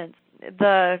experience,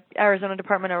 the Arizona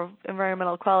Department of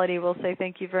Environmental Quality will say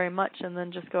thank you very much and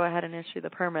then just go ahead and issue the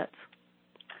permits.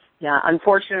 Yeah,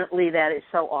 unfortunately, that is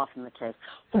so often the case.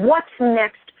 What's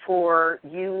next for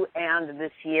you and the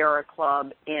Sierra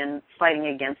Club in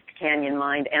fighting against Canyon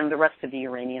Mine and the rest of the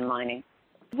uranium mining?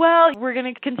 Well, we're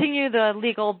going to continue the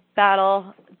legal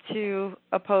battle to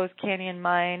oppose Canyon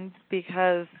Mine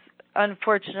because,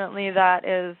 unfortunately, that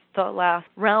is the last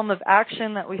realm of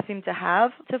action that we seem to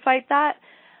have to fight that.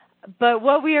 But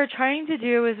what we are trying to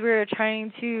do is we're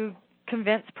trying to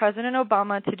convince President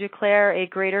Obama to declare a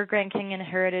Greater Grand Canyon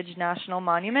Heritage National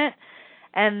Monument,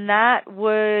 and that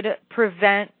would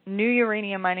prevent new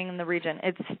uranium mining in the region.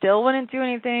 It still wouldn't do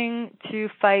anything to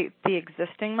fight the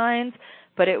existing mines,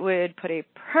 but it would put a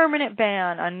permanent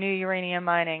ban on new uranium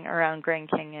mining around Grand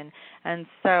Canyon. And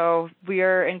so we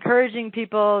are encouraging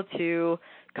people to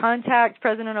contact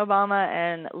President Obama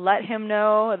and let him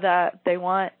know that they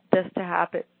want this to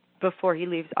happen before he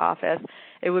leaves office.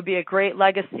 It would be a great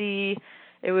legacy.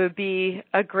 It would be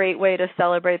a great way to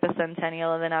celebrate the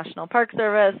centennial of the National Park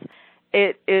Service.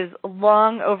 It is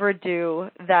long overdue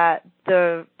that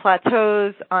the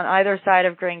plateaus on either side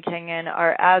of Grand Canyon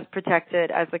are as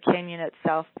protected as the canyon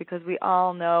itself, because we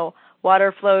all know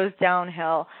water flows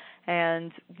downhill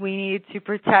and we need to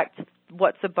protect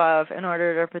what's above in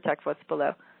order to protect what's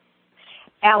below.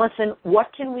 Allison, what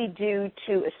can we do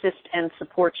to assist and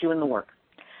support you in the work?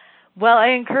 Well, I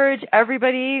encourage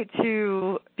everybody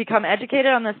to become educated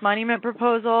on this monument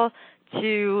proposal,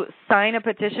 to sign a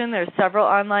petition. There's several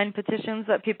online petitions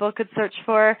that people could search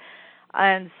for.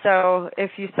 And so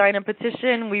if you sign a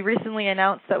petition, we recently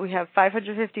announced that we have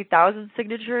 550,000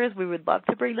 signatures. We would love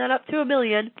to bring that up to 1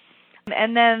 million.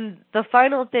 And then the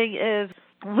final thing is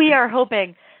we are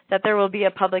hoping that there will be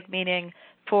a public meeting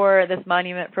for this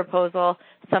monument proposal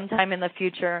sometime in the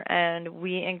future, and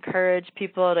we encourage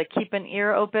people to keep an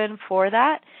ear open for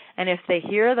that. And if they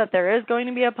hear that there is going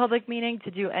to be a public meeting,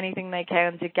 to do anything they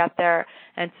can to get there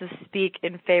and to speak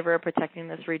in favor of protecting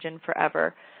this region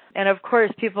forever. And of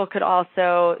course, people could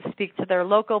also speak to their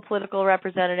local political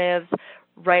representatives,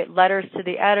 write letters to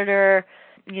the editor.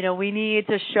 You know, we need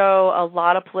to show a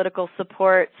lot of political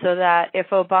support so that if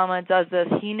Obama does this,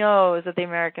 he knows that the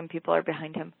American people are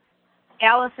behind him.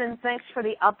 Allison, thanks for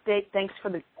the update. Thanks for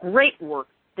the great work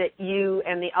that you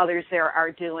and the others there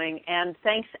are doing. And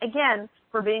thanks again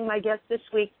for being my guest this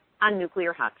week on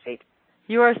Nuclear Hot Seat.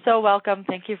 You are so welcome.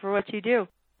 Thank you for what you do.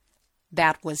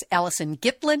 That was Allison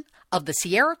Gitlin of the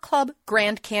Sierra Club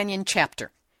Grand Canyon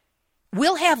chapter.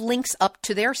 We'll have links up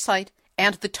to their site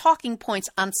and the talking points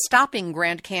on stopping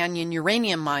Grand Canyon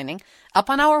uranium mining up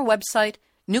on our website,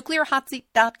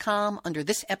 nuclearhotseat.com, under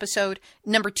this episode,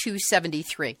 number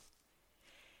 273.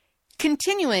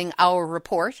 Continuing our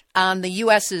report on the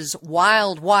U.S.'s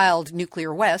wild, wild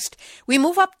nuclear west, we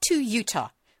move up to Utah,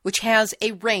 which has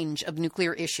a range of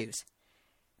nuclear issues.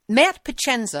 Matt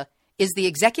Pacienza is the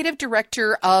executive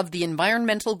director of the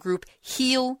environmental group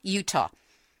HEAL Utah.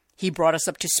 He brought us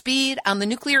up to speed on the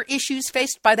nuclear issues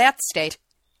faced by that state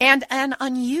and an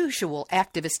unusual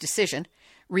activist decision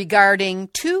regarding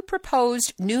 2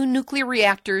 proposed new nuclear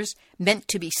reactors meant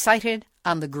to be sited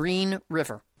on the Green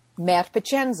River. Matt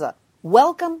Pacienza,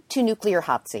 welcome to Nuclear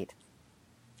Hot Seat.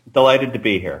 Delighted to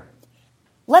be here.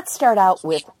 Let's start out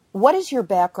with, what is your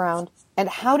background and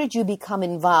how did you become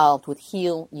involved with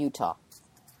HEAL Utah?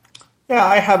 Yeah,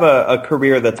 I have a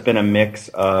career that's been a mix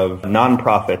of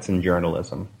nonprofits and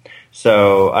journalism.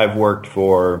 So I've worked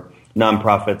for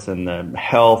nonprofits in the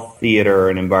health, theater,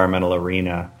 and environmental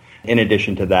arena. In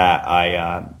addition to that,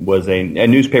 I was a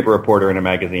newspaper reporter and a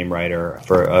magazine writer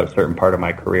for a certain part of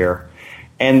my career.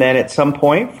 And then at some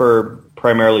point,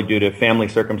 primarily due to family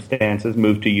circumstances,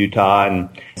 moved to Utah and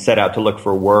set out to look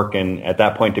for work. And at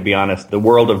that point, to be honest, the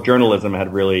world of journalism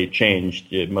had really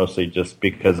changed, mostly just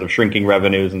because of shrinking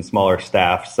revenues and smaller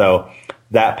staff. So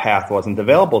that path wasn't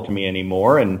available to me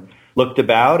anymore, and looked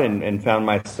about and found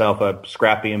myself a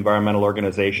scrappy environmental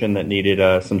organization that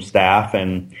needed some staff.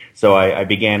 And so I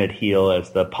began at HEAL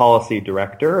as the policy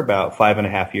director about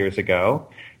 5.5 years ago.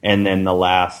 And then the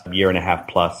last 1.5 years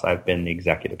plus, I've been the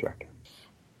executive director.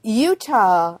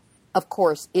 Utah, of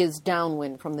course, is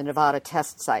downwind from the Nevada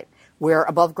test site, where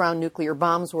above-ground nuclear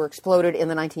bombs were exploded in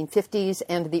the 1950s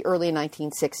and the early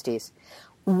 1960s.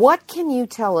 What can you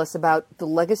tell us about the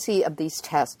legacy of these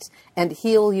tests and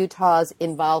HEAL Utah's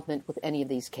involvement with any of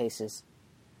these cases?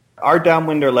 Our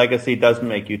downwinder legacy does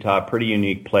make Utah a pretty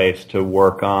unique place to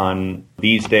work on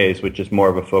these days, which is more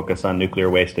of a focus on nuclear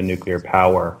waste and nuclear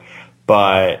power.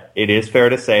 But it is fair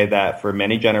to say that for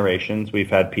many generations, we've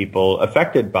had people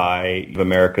affected by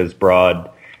America's broad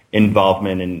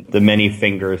involvement in the many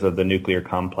fingers of the nuclear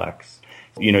complex.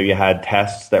 You know, you had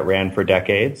tests that ran for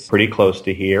decades, pretty close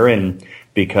to here, and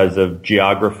because of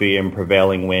geography and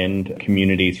prevailing wind,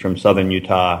 communities from southern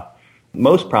Utah,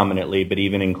 most prominently, but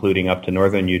even including up to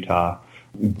northern Utah,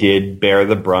 did bear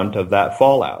the brunt of that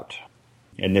fallout.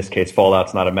 In this case,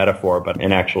 fallout's not a metaphor, but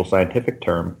an actual scientific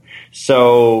term.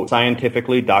 So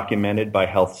scientifically documented by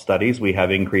health studies, we have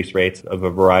increased rates of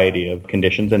a variety of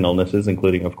conditions and illnesses,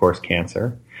 including, of course,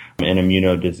 cancer and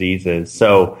immunodiseases.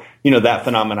 So, you know, that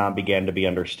phenomenon began to be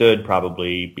understood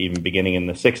probably even beginning in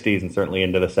the 60s and certainly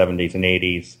into the 70s and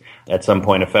 80s. At some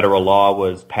point, a federal law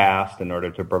was passed in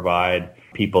order to provide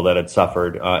people that had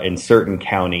suffered in certain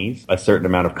counties a certain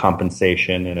amount of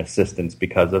compensation and assistance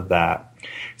because of that.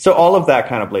 So all of that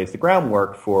kind of lays the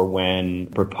groundwork for when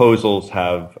proposals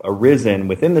have arisen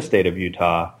within the state of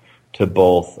Utah to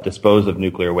both dispose of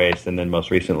nuclear waste and then most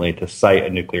recently to site a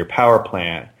nuclear power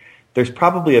plant. There's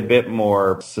probably a bit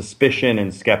more suspicion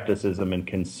and skepticism and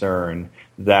concern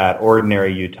that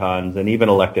ordinary Utahns and even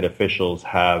elected officials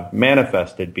have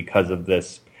manifested because of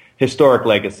this historic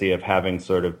legacy of having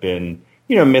sort of been,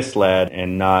 you know, misled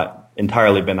and not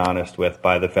entirely been honest with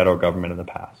by the federal government in the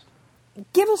past.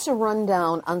 Give us a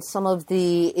rundown on some of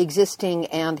the existing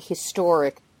and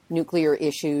historic nuclear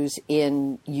issues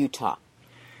in Utah.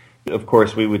 Of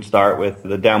course, we would start with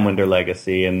the downwinder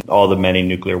legacy and all the many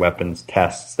nuclear weapons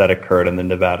tests that occurred in the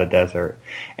Nevada desert.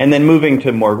 And then moving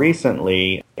to more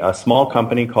recently, a small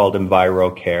company called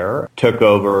EnviroCare took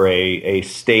over a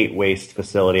state waste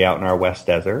facility out in our West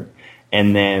Desert.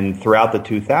 And then throughout the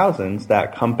 2000s,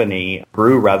 that company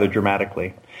grew rather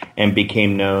dramatically. and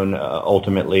became known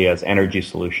ultimately as Energy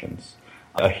Solutions,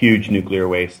 a huge nuclear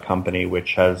waste company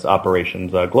which has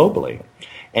operations globally.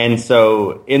 And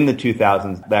so in the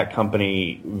 2000s, that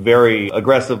company very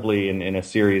aggressively in a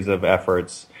series of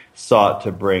efforts sought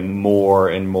to bring more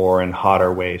and more and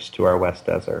hotter waste to our West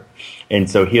Desert. And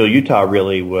so Heal Utah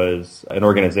really was an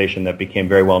organization that became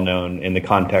very well known in the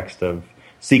context of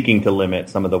seeking to limit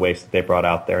some of the waste that they brought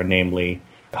out there, namely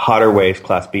hotter waste,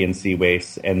 Class B and C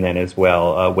waste, and then as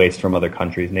well waste from other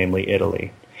countries, namely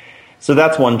Italy. So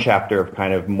that's one chapter of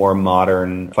kind of more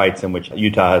modern fights in which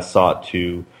Utah has sought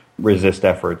to resist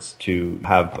efforts to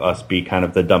have us be kind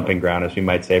of the dumping ground, as we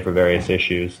might say, for various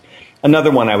issues.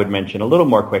 Another one I would mention a little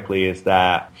more quickly is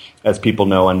that, as people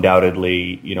know,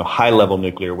 undoubtedly, high-level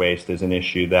nuclear waste is an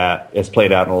issue that is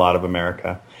played out in a lot of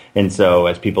America. And so,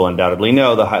 as people undoubtedly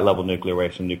know, the high-level nuclear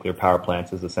waste from nuclear power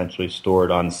plants is essentially stored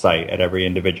on site at every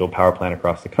individual power plant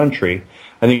across the country.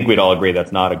 I think we'd all agree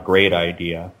that's not a great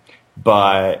idea,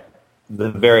 but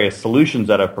the various solutions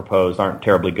that I've proposed aren't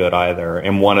terribly good either.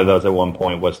 And one of those at one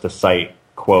point was to cite,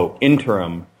 quote,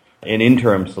 an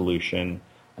interim solution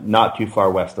not too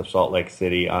far west of Salt Lake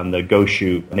City on the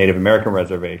Goshute Native American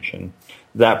Reservation.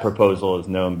 That proposal is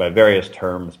known by various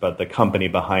terms, but the company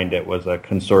behind it was a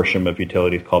consortium of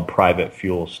utilities called Private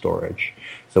Fuel Storage.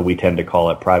 So we tend to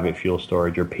call it Private Fuel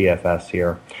Storage, or PFS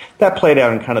here. That played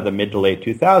out in kind of the mid to late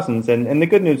 2000s, and the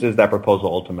good news is that proposal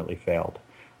ultimately failed.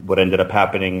 What ended up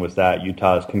happening was that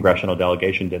Utah's congressional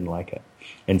delegation didn't like it.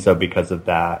 And so because of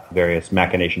that, various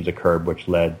machinations occurred which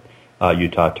led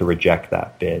Utah to reject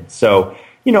that bid. So,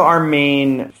 our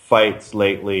main fights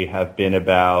lately have been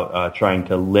about trying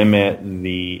to limit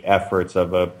the efforts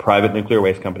of a private nuclear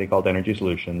waste company called Energy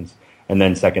Solutions, and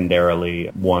then secondarily,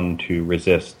 one to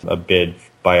resist a bid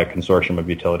by a consortium of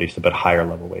utilities to put higher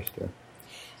level waste here.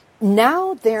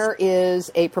 Now there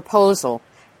is a proposal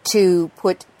to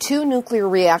put 2 nuclear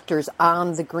reactors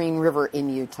on the Green River in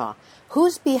Utah.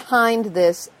 Who's behind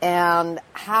this, and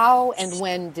how and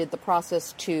when did the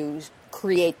process to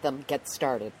create them get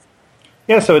started?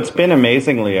 Yeah, so it's been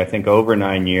amazingly, I think, over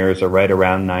 9 years, or right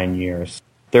around 9 years.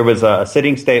 There was a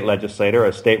sitting state legislator,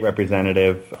 a state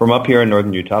representative from up here in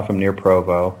northern Utah, from near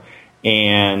Provo,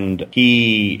 and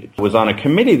he was on a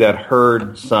committee that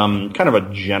heard some kind of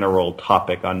a general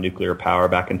topic on nuclear power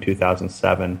back in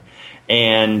 2007.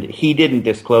 And he didn't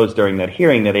disclose during that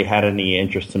hearing that he had any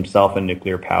interest himself in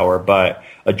nuclear power, but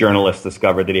a journalist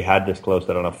discovered that he had disclosed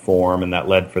it on a form, and that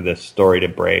led for this story to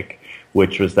break,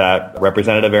 which was that then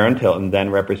Representative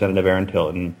Aaron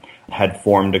Tilton, had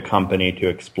formed a company to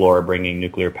explore bringing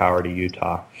nuclear power to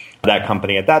Utah. That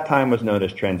company at that time was known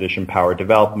as Transition Power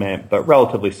Development, but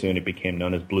relatively soon it became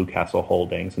known as Blue Castle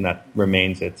Holdings, and that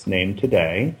remains its name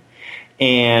today.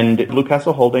 And Blue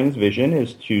Castle Holdings' vision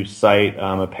is to site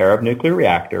a pair of nuclear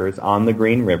reactors on the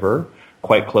Green River,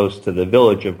 quite close to the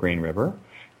village of Green River,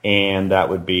 and that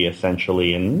would be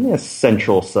essentially in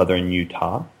central southern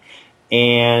Utah.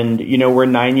 And, we're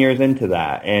 9 years into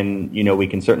that, and, we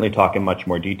can certainly talk in much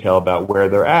more detail about where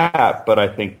they're at, but I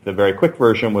think the very quick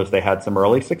version was they had some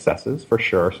early successes, for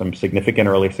sure, some significant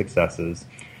early successes.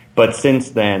 But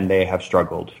since then, they have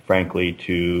struggled, frankly,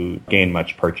 to gain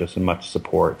much purchase and much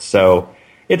support. So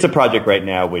it's a project right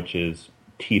now which is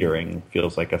teetering,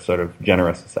 feels like a sort of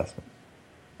generous assessment.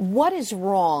 What is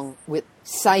wrong with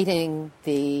siting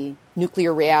the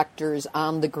nuclear reactors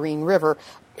on the Green River,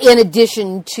 in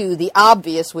addition to the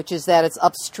obvious, which is that it's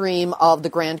upstream of the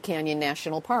Grand Canyon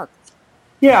National Park?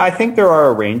 Yeah, I think there are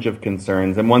a range of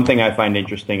concerns. And one thing I find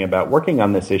interesting about working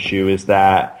on this issue is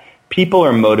that people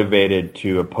are motivated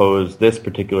to oppose this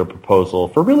particular proposal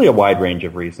for really a wide range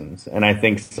of reasons. And I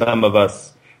think some of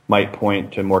us might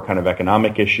point to more kind of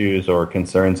economic issues or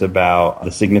concerns about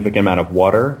the significant amount of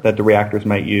water that the reactors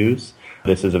might use.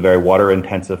 This is a very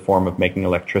water-intensive form of making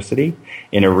electricity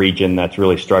in a region that's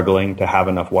really struggling to have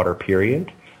enough water,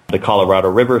 period. The Colorado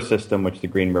River system, which the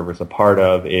Green River is a part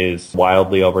of, is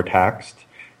wildly overtaxed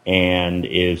and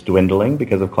is dwindling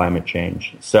because of climate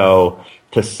change. So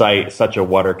to cite such a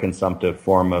water-consumptive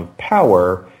form of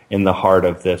power in the heart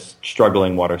of this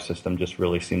struggling water system just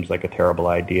really seems like a terrible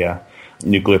idea.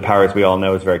 Nuclear power, as we all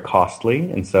know, is very costly,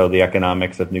 and so the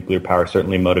economics of nuclear power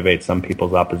certainly motivate some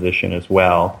people's opposition as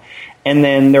well. And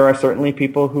then there are certainly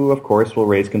people who, of course, will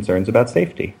raise concerns about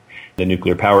safety. The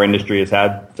nuclear power industry has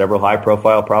had several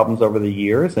high-profile problems over the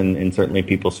years, and certainly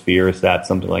people's fears that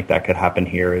something like that could happen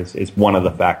here is one of the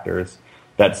factors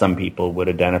that some people would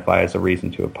identify as a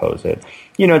reason to oppose it.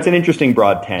 It's an interesting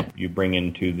broad tent you bring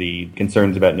into the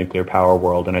concerns about nuclear power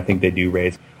world, and I think they do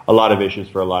raise a lot of issues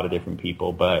for a lot of different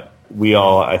people, but we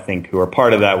all, I think, who are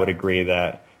part of that would agree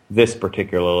that this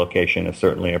particular location is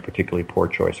certainly a particularly poor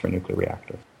choice for nuclear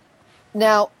reactors.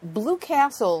 Now, Blue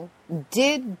Castle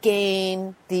did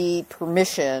gain the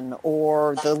permission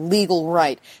or the legal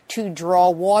right to draw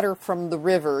water from the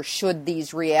river should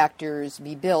these reactors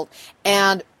be built.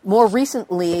 And more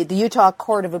recently, the Utah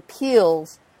Court of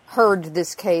Appeals heard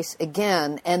this case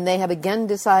again, and they have again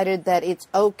decided that it's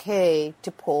okay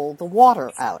to pull the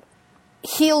water out.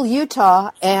 Heal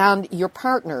Utah and your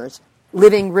partners,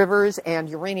 Living Rivers and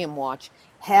Uranium Watch,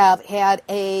 have had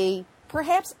a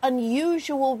perhaps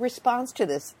unusual response to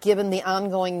this, given the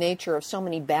ongoing nature of so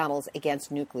many battles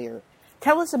against nuclear.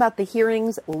 Tell us about the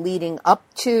hearings leading up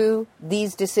to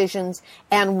these decisions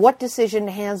and what decision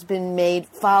has been made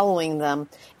following them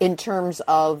in terms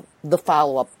of the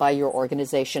follow-up by your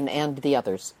organization and the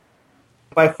others.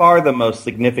 By far the most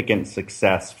significant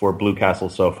success for Blue Castle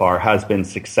so far has been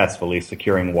successfully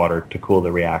securing water to cool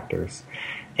the reactors.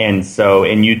 And so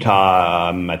in Utah,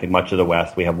 I think much of the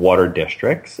West, we have water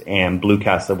districts, and Blue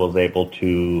Castle was able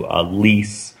to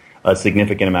lease a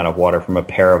significant amount of water from a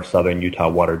pair of southern Utah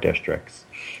water districts.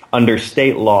 Under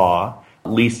state law,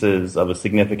 leases of a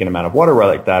significant amount of water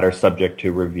like that are subject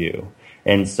to review.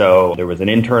 And so there was an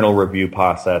internal review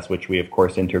process, which we, of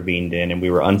course, intervened in, and we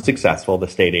were unsuccessful. The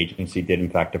state agency did, in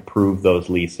fact, approve those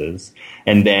leases.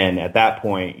 And then at that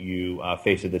point, you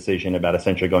face a decision about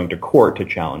essentially going to court to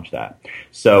challenge that.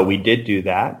 So we did do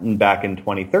that. And back in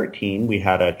 2013, we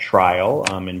had a trial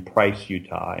in Price,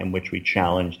 Utah, in which we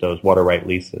challenged those water right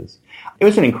leases. It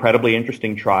was an incredibly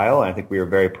interesting trial. And I think we were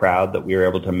very proud that we were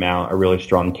able to mount a really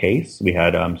strong case. We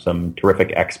had some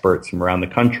terrific experts from around the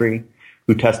country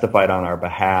who testified on our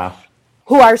behalf.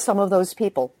 Who are some of those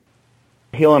people?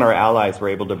 Heal and our allies were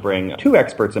able to bring two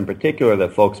experts in particular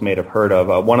that folks may have heard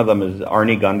of. One of them is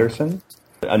Arnie Gunderson,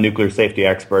 a nuclear safety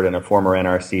expert and a former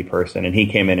NRC person, and he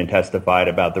came in and testified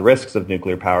about the risks of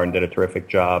nuclear power and did a terrific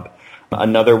job.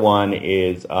 Another one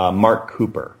is Mark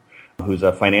Cooper, who's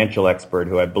a financial expert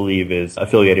who I believe is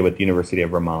affiliated with the University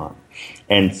of Vermont.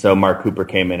 And so Mark Cooper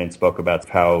came in and spoke about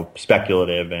how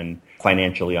speculative and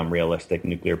financially unrealistic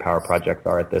nuclear power projects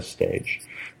are at this stage.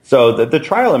 So the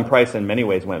trial in Price in many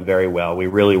ways went very well. We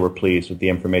really were pleased with the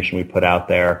information we put out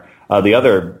there. The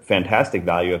other fantastic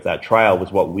value of that trial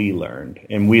was what we learned.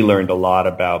 And we learned a lot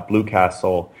about Blue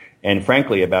Castle and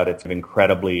frankly about its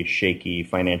incredibly shaky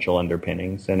financial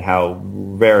underpinnings and how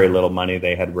very little money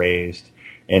they had raised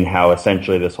and how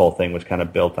essentially this whole thing was kind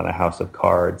of built on a house of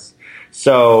cards.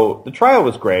 So the trial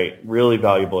was great, really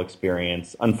valuable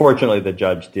experience. Unfortunately, the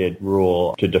judge did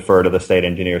rule to defer to the state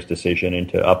engineer's decision and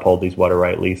to uphold these water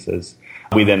right leases.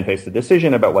 We then faced a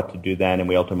decision about what to do then, and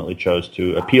we ultimately chose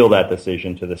to appeal that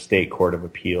decision to the State Court of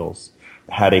Appeals.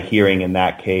 Had a hearing in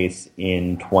that case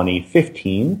in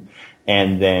 2015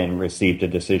 and then received a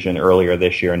decision earlier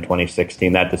this year in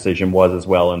 2016. That decision was as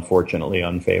well, unfortunately,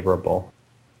 unfavorable.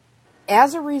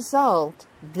 As a result,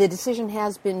 the decision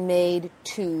has been made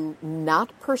to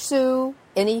not pursue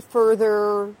any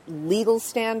further legal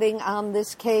standing on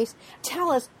this case.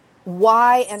 Tell us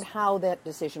why and how that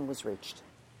decision was reached.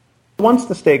 Once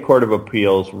the State Court of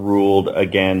Appeals ruled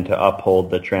again to uphold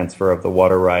the transfer of the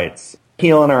water rights,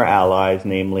 Heal and our allies,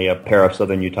 namely a pair of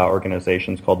southern Utah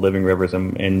organizations called Living Rivers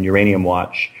and Uranium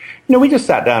Watch, we just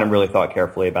sat down and really thought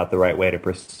carefully about the right way to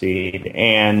proceed.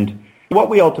 And what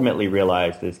we ultimately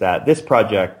realized is that this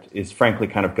project is frankly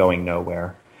kind of going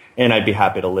nowhere. And I'd be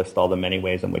happy to list all the many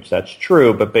ways in which that's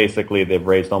true, but basically they've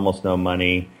raised almost no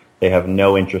money. They have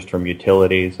no interest from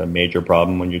utilities, a major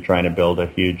problem when you're trying to build a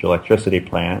huge electricity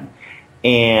plant.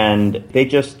 And they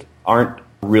just aren't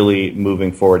really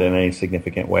moving forward in any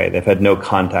significant way. They've had no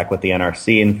contact with the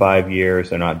NRC in 5 years.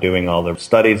 They're not doing all the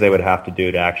studies they would have to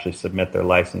do to actually submit their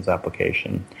license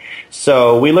application.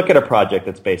 So we look at a project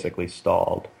that's basically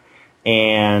stalled.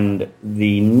 And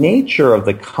the nature of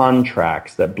the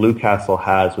contracts that Blue Castle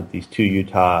has with these two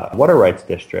Utah water rights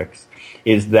districts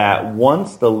is that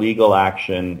once the legal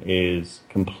action is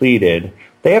completed,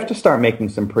 they have to start making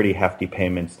some pretty hefty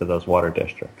payments to those water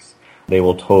districts. They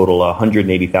will total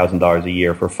 $180,000 a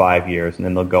year for 5 years, and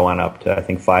then they'll go on up to, I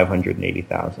think,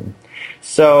 $580,000.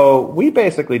 So we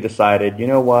basically decided, you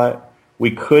know what,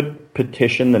 we could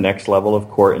petition the next level of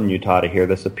court in Utah to hear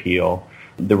this appeal.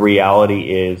 The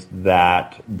reality is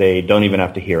that they don't even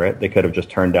have to hear it. They could have just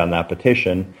turned down that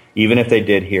petition. Even if they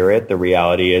did hear it, the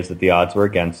reality is that the odds were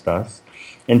against us.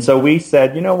 And so we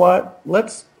said, you know what,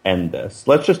 let's end this.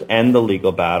 Let's just end the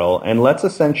legal battle, and let's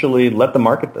essentially let the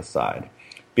market decide.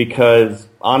 Because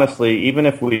honestly, even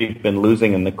if we've been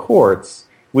losing in the courts,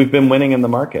 we've been winning in the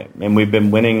market, and we've been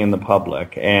winning in the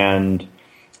public. And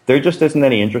there just isn't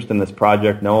any interest in this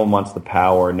project. No one wants the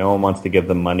power. No one wants to give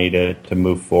them money to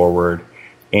move forward.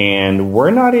 And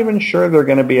we're not even sure they're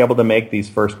going to be able to make these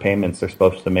first payments they're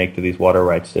supposed to make to these water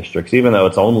rights districts, even though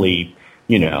it's only,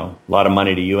 a lot of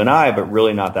money to you and I, but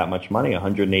really not that much money,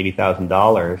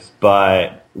 $180,000.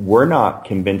 But we're not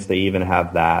convinced they even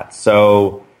have that.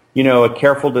 So, a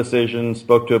careful decision,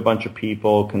 spoke to a bunch of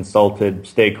people, consulted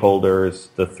stakeholders.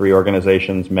 The three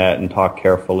organizations met and talked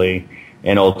carefully,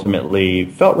 and ultimately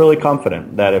felt really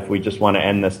confident that if we just want to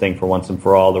end this thing for once and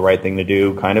for all, the right thing to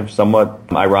do, kind of somewhat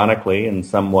ironically and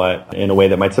somewhat in a way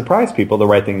that might surprise people, the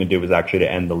right thing to do was actually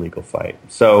to end the legal fight.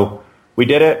 So we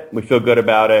did it. We feel good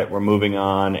about it. We're moving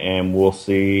on, and we'll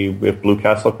see if Blue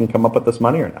Castle can come up with this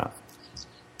money or not.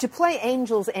 To play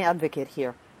angel's advocate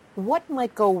here, what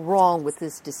might go wrong with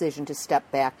this decision to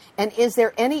step back? And is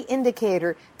there any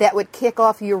indicator that would kick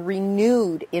off your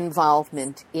renewed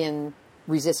involvement in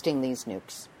resisting these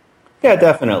nukes? Yeah,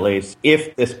 definitely.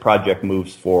 If this project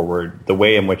moves forward, the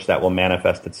way in which that will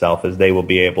manifest itself is they will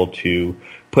be able to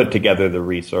put together the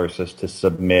resources to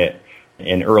submit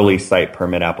an early site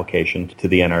permit application to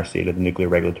the NRC, to the Nuclear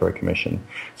Regulatory Commission.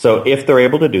 So if they're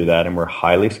able to do that, and we're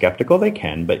highly skeptical they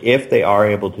can, but if they are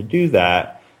able to do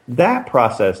that, that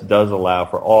process does allow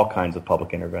for all kinds of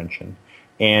public intervention.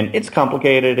 And it's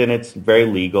complicated and it's very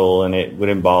legal, and it would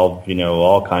involve,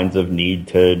 all kinds of need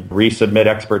to resubmit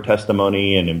expert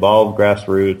testimony and involve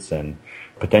grassroots and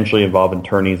potentially involve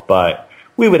attorneys. But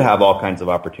we would have all kinds of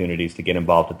opportunities to get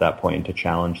involved at that point and to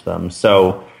challenge them.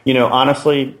 So,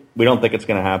 honestly, we don't think it's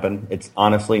going to happen. It's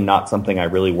honestly not something I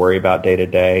really worry about day to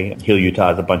day. Heal Utah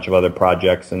has a bunch of other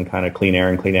projects and kind of clean air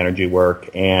and clean energy work.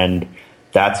 And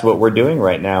that's what we're doing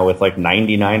right now with like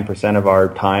 99% of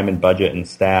our time and budget and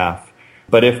staff.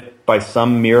 But if by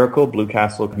some miracle Blue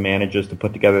Castle manages to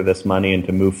put together this money and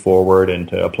to move forward and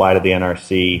to apply to the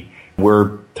NRC,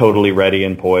 we're totally ready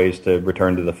and poised to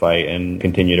return to the fight and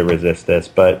continue to resist this.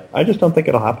 But I just don't think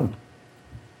it'll happen.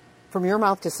 From your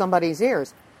mouth to somebody's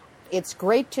ears. It's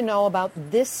great to know about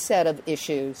this set of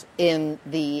issues in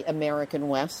the American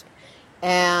West.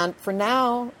 And for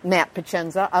now, Matt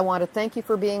Picenza, I want to thank you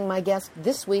for being my guest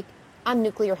this week on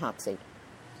Nuclear Hot Seat.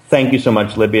 Thank you so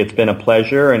much, Libby. It's been a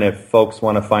pleasure. And if folks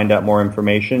want to find out more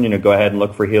information, go ahead and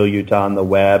look for Heal Utah on the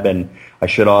web. And I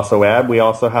should also add, we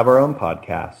also have our own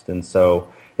podcast. And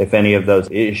so if any of those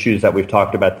issues that we've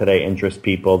talked about today interest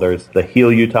people, there's the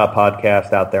Heal Utah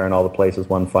podcast out there in all the places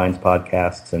one finds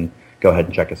podcasts. And go ahead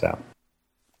and check us out.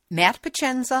 Matt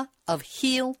Picenza of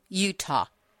Heal Utah.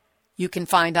 You can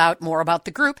find out more about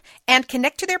the group and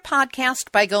connect to their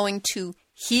podcast by going to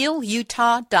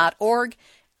healutah.org.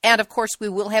 And, of course, we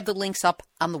will have the links up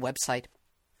on the website.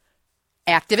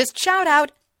 Activist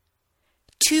shout-out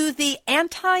to the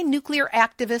anti-nuclear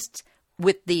activists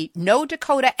with the No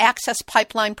Dakota Access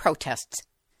Pipeline protests.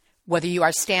 Whether you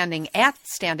are standing at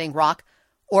Standing Rock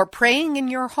or praying in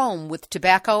your home with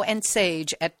tobacco and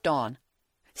sage at dawn.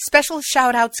 Special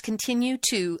shout-outs continue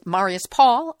to Marius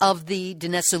Paul of the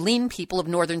Denesuline people of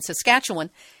northern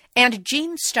Saskatchewan and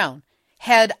Gene Stone,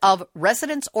 head of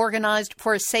Residents Organized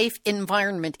for a Safe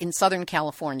Environment in Southern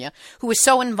California, who was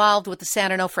so involved with the San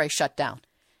Onofre shutdown.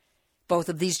 Both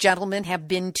of these gentlemen have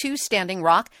been to Standing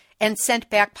Rock and sent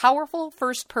back powerful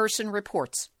first-person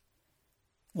reports.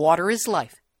 Water is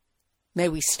life. May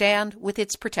we stand with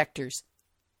its protectors.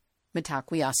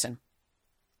 Mitakuye.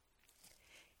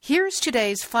 Here's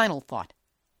today's final thought.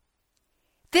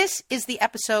 This is the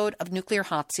episode of Nuclear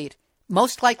Hot Seat,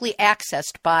 most likely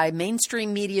accessed by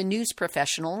mainstream media news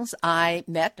professionals I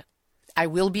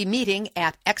will be meeting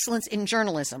at Excellence in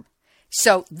Journalism.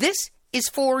 So this is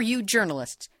for you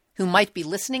journalists who might be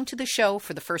listening to the show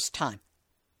for the first time.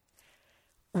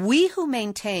 We who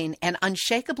maintain an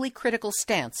unshakably critical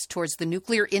stance towards the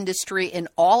nuclear industry in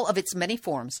all of its many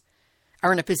forms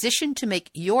are in a position to make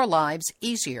your lives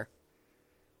easier.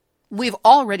 We've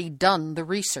already done the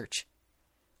research.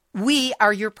 We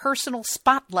are your personal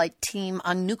spotlight team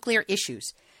on nuclear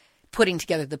issues, putting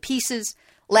together the pieces,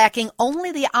 lacking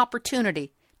only the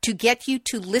opportunity to get you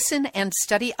to listen and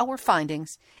study our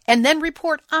findings, and then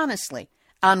report honestly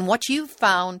on what you've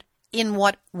found in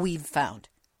what we've found.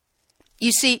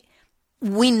 You see,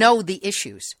 we know the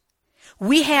issues.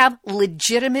 We have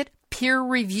legitimate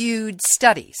peer-reviewed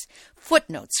studies,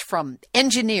 footnotes from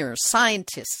engineers,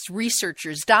 scientists,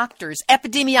 researchers, doctors,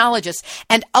 epidemiologists,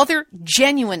 and other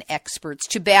genuine experts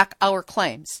to back our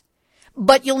claims.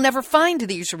 But you'll never find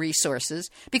these resources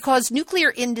because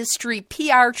nuclear industry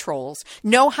PR trolls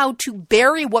know how to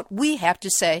bury what we have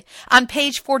to say on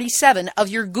page 47 of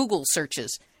your Google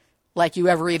searches, like you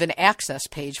ever even access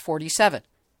page 47.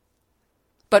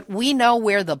 But we know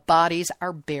where the bodies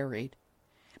are buried,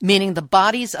 meaning the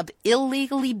bodies of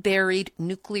illegally buried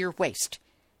nuclear waste.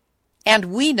 And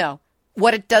we know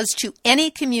what it does to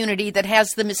any community that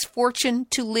has the misfortune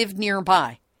to live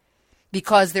nearby,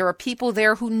 because there are people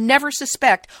there who never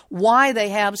suspect why they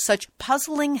have such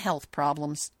puzzling health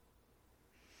problems.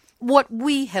 What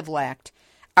we have lacked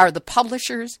are the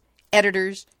publishers,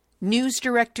 editors, news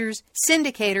directors,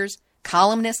 syndicators,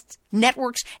 columnists,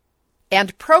 networks,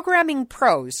 and programming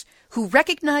pros who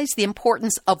recognize the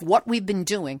importance of what we've been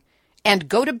doing and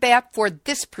go to bat for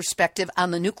this perspective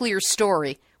on the nuclear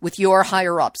story with your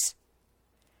higher-ups.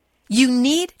 You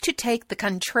need to take the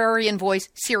contrarian voice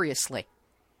seriously,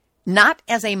 not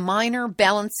as a minor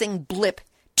balancing blip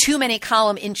too many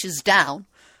column inches down,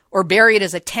 or buried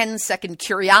as a 10-second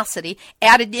curiosity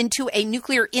added into a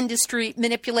nuclear industry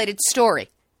manipulated story.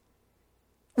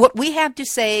 What we have to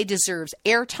say deserves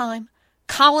airtime,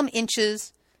 column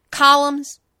inches,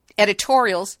 columns,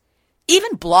 editorials,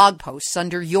 even blog posts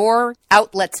under your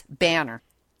outlet's banner.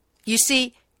 You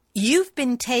see, you've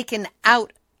been taken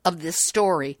out of this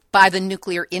story by the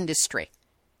nuclear industry.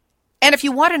 And if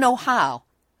you want to know how,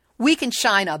 we can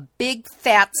shine a big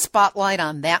fat spotlight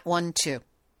on that one too.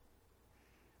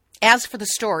 As for the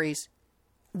stories,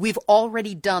 we've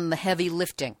already done the heavy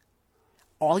lifting.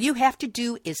 All you have to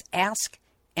do is ask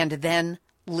and then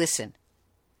listen.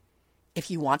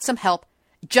 If you want some help,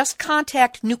 just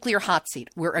contact Nuclear Hot Seat.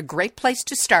 We're a great place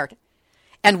to start.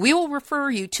 And we will refer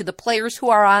you to the players who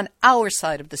are on our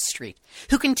side of the street,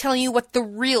 who can tell you what the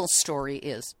real story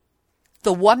is,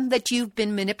 the one that you've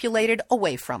been manipulated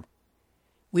away from.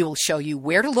 We will show you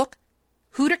where to look,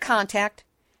 who to contact,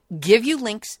 give you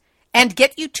links, and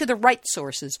get you to the right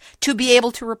sources to be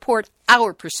able to report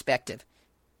our perspective,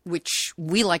 which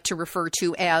we like to refer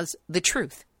to as the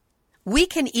truth. We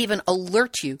can even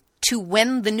alert you to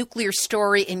when the nuclear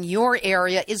story in your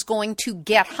area is going to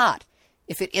get hot,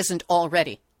 if it isn't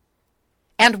already,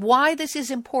 and why this is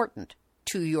important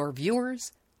to your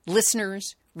viewers,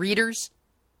 listeners, readers,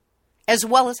 as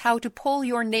well as how to pull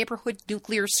your neighborhood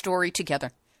nuclear story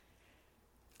together.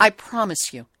 I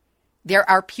promise you, there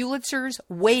are Pulitzers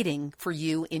waiting for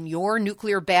you in your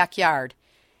nuclear backyard,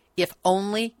 if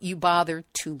only you bother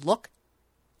to look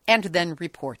and then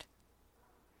report.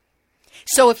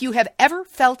 So if you have ever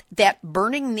felt that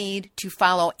burning need to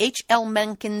follow H.L.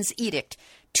 Mencken's edict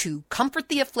to comfort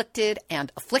the afflicted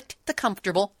and afflict the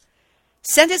comfortable,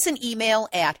 send us an email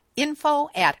at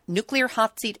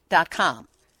info@nuclearhotseat.com,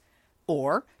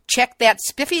 or check that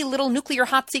spiffy little Nuclear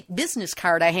Hot Seat business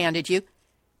card I handed you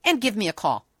and give me a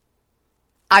call.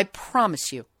 I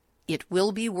promise you, it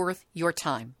will be worth your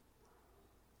time.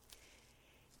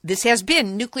 This has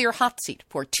been Nuclear Hot Seat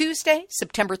for Tuesday,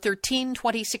 September 13,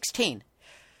 2016.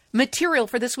 Material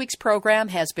for this week's program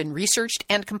has been researched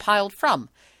and compiled from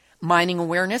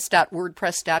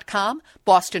miningawareness.wordpress.com,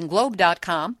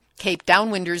 bostonglobe.com,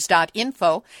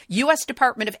 capedownwinders.info, U.S.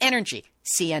 Department of Energy,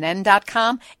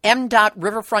 CNN.com,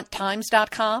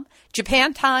 m.riverfronttimes.com,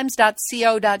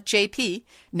 japantimes.co.jp,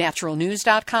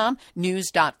 naturalnews.com,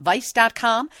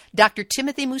 news.vice.com, Dr.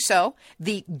 Timothy Mousseau,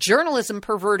 the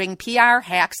journalism-perverting PR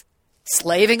hacks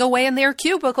slaving away in their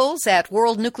cubicles at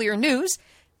World Nuclear News,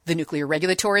 the Nuclear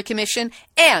Regulatory Commission,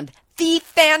 and the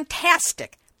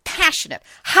fantastic, passionate,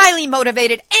 highly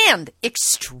motivated, and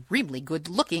extremely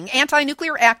good-looking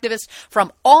anti-nuclear activists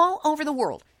from all over the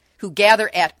world who gather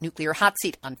at Nuclear Hot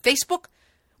Seat on Facebook,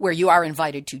 where you are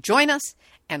invited to join us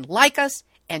and like us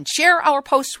and share our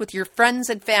posts with your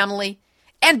friends and family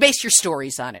and base your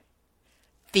stories on it.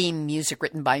 Theme music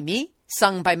written by me,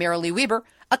 sung by Marilee Weber,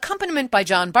 accompaniment by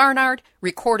John Barnard,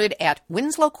 recorded at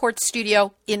Winslow Court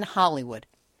Studio in Hollywood.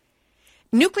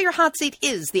 Nuclear Hot Seat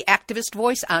is the activist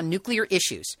voice on nuclear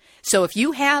issues. So if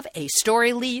you have a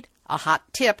story lead, a hot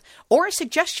tip, or a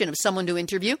suggestion of someone to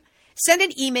interview, send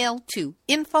an email to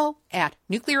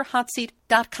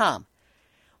info@nuclearhotseat.com.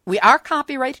 We are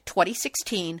copyright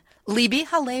 2016, Libby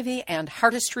Halevi and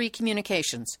Heartistry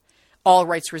Communications. All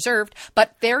rights reserved,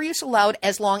 but fair use allowed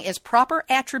as long as proper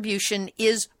attribution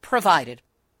is provided.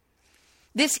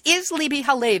 This is Libby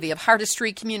Halevi of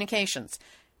Heartistry Communications,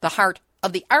 the heart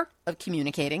of the art of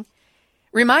communicating,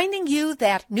 reminding you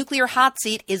that Nuclear Hot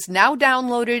Seat is now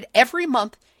downloaded every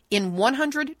month in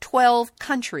 112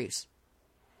 countries.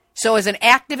 So as an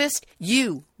activist,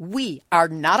 we are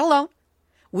not alone.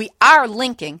 We are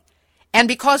linking. And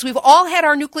because we've all had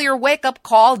our nuclear wake-up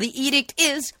call, the edict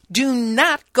is, do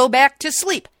not go back to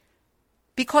sleep.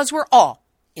 Because we're all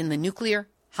in the Nuclear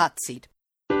Hot Seat.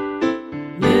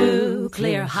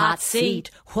 Nuclear Hot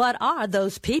Seat. What are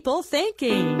those people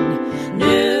thinking?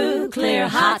 Nuclear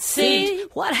Hot Seat.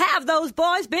 What have those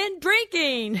boys been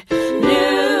drinking?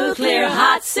 Nuclear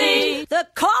Hot Seat. The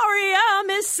corium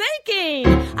is sinking.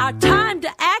 Our time to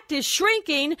act impact is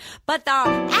shrinking, but the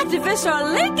activists are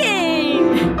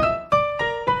linking.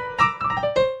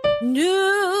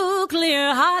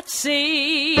 Nuclear hot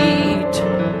seat.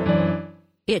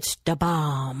 It's the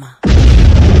bomb.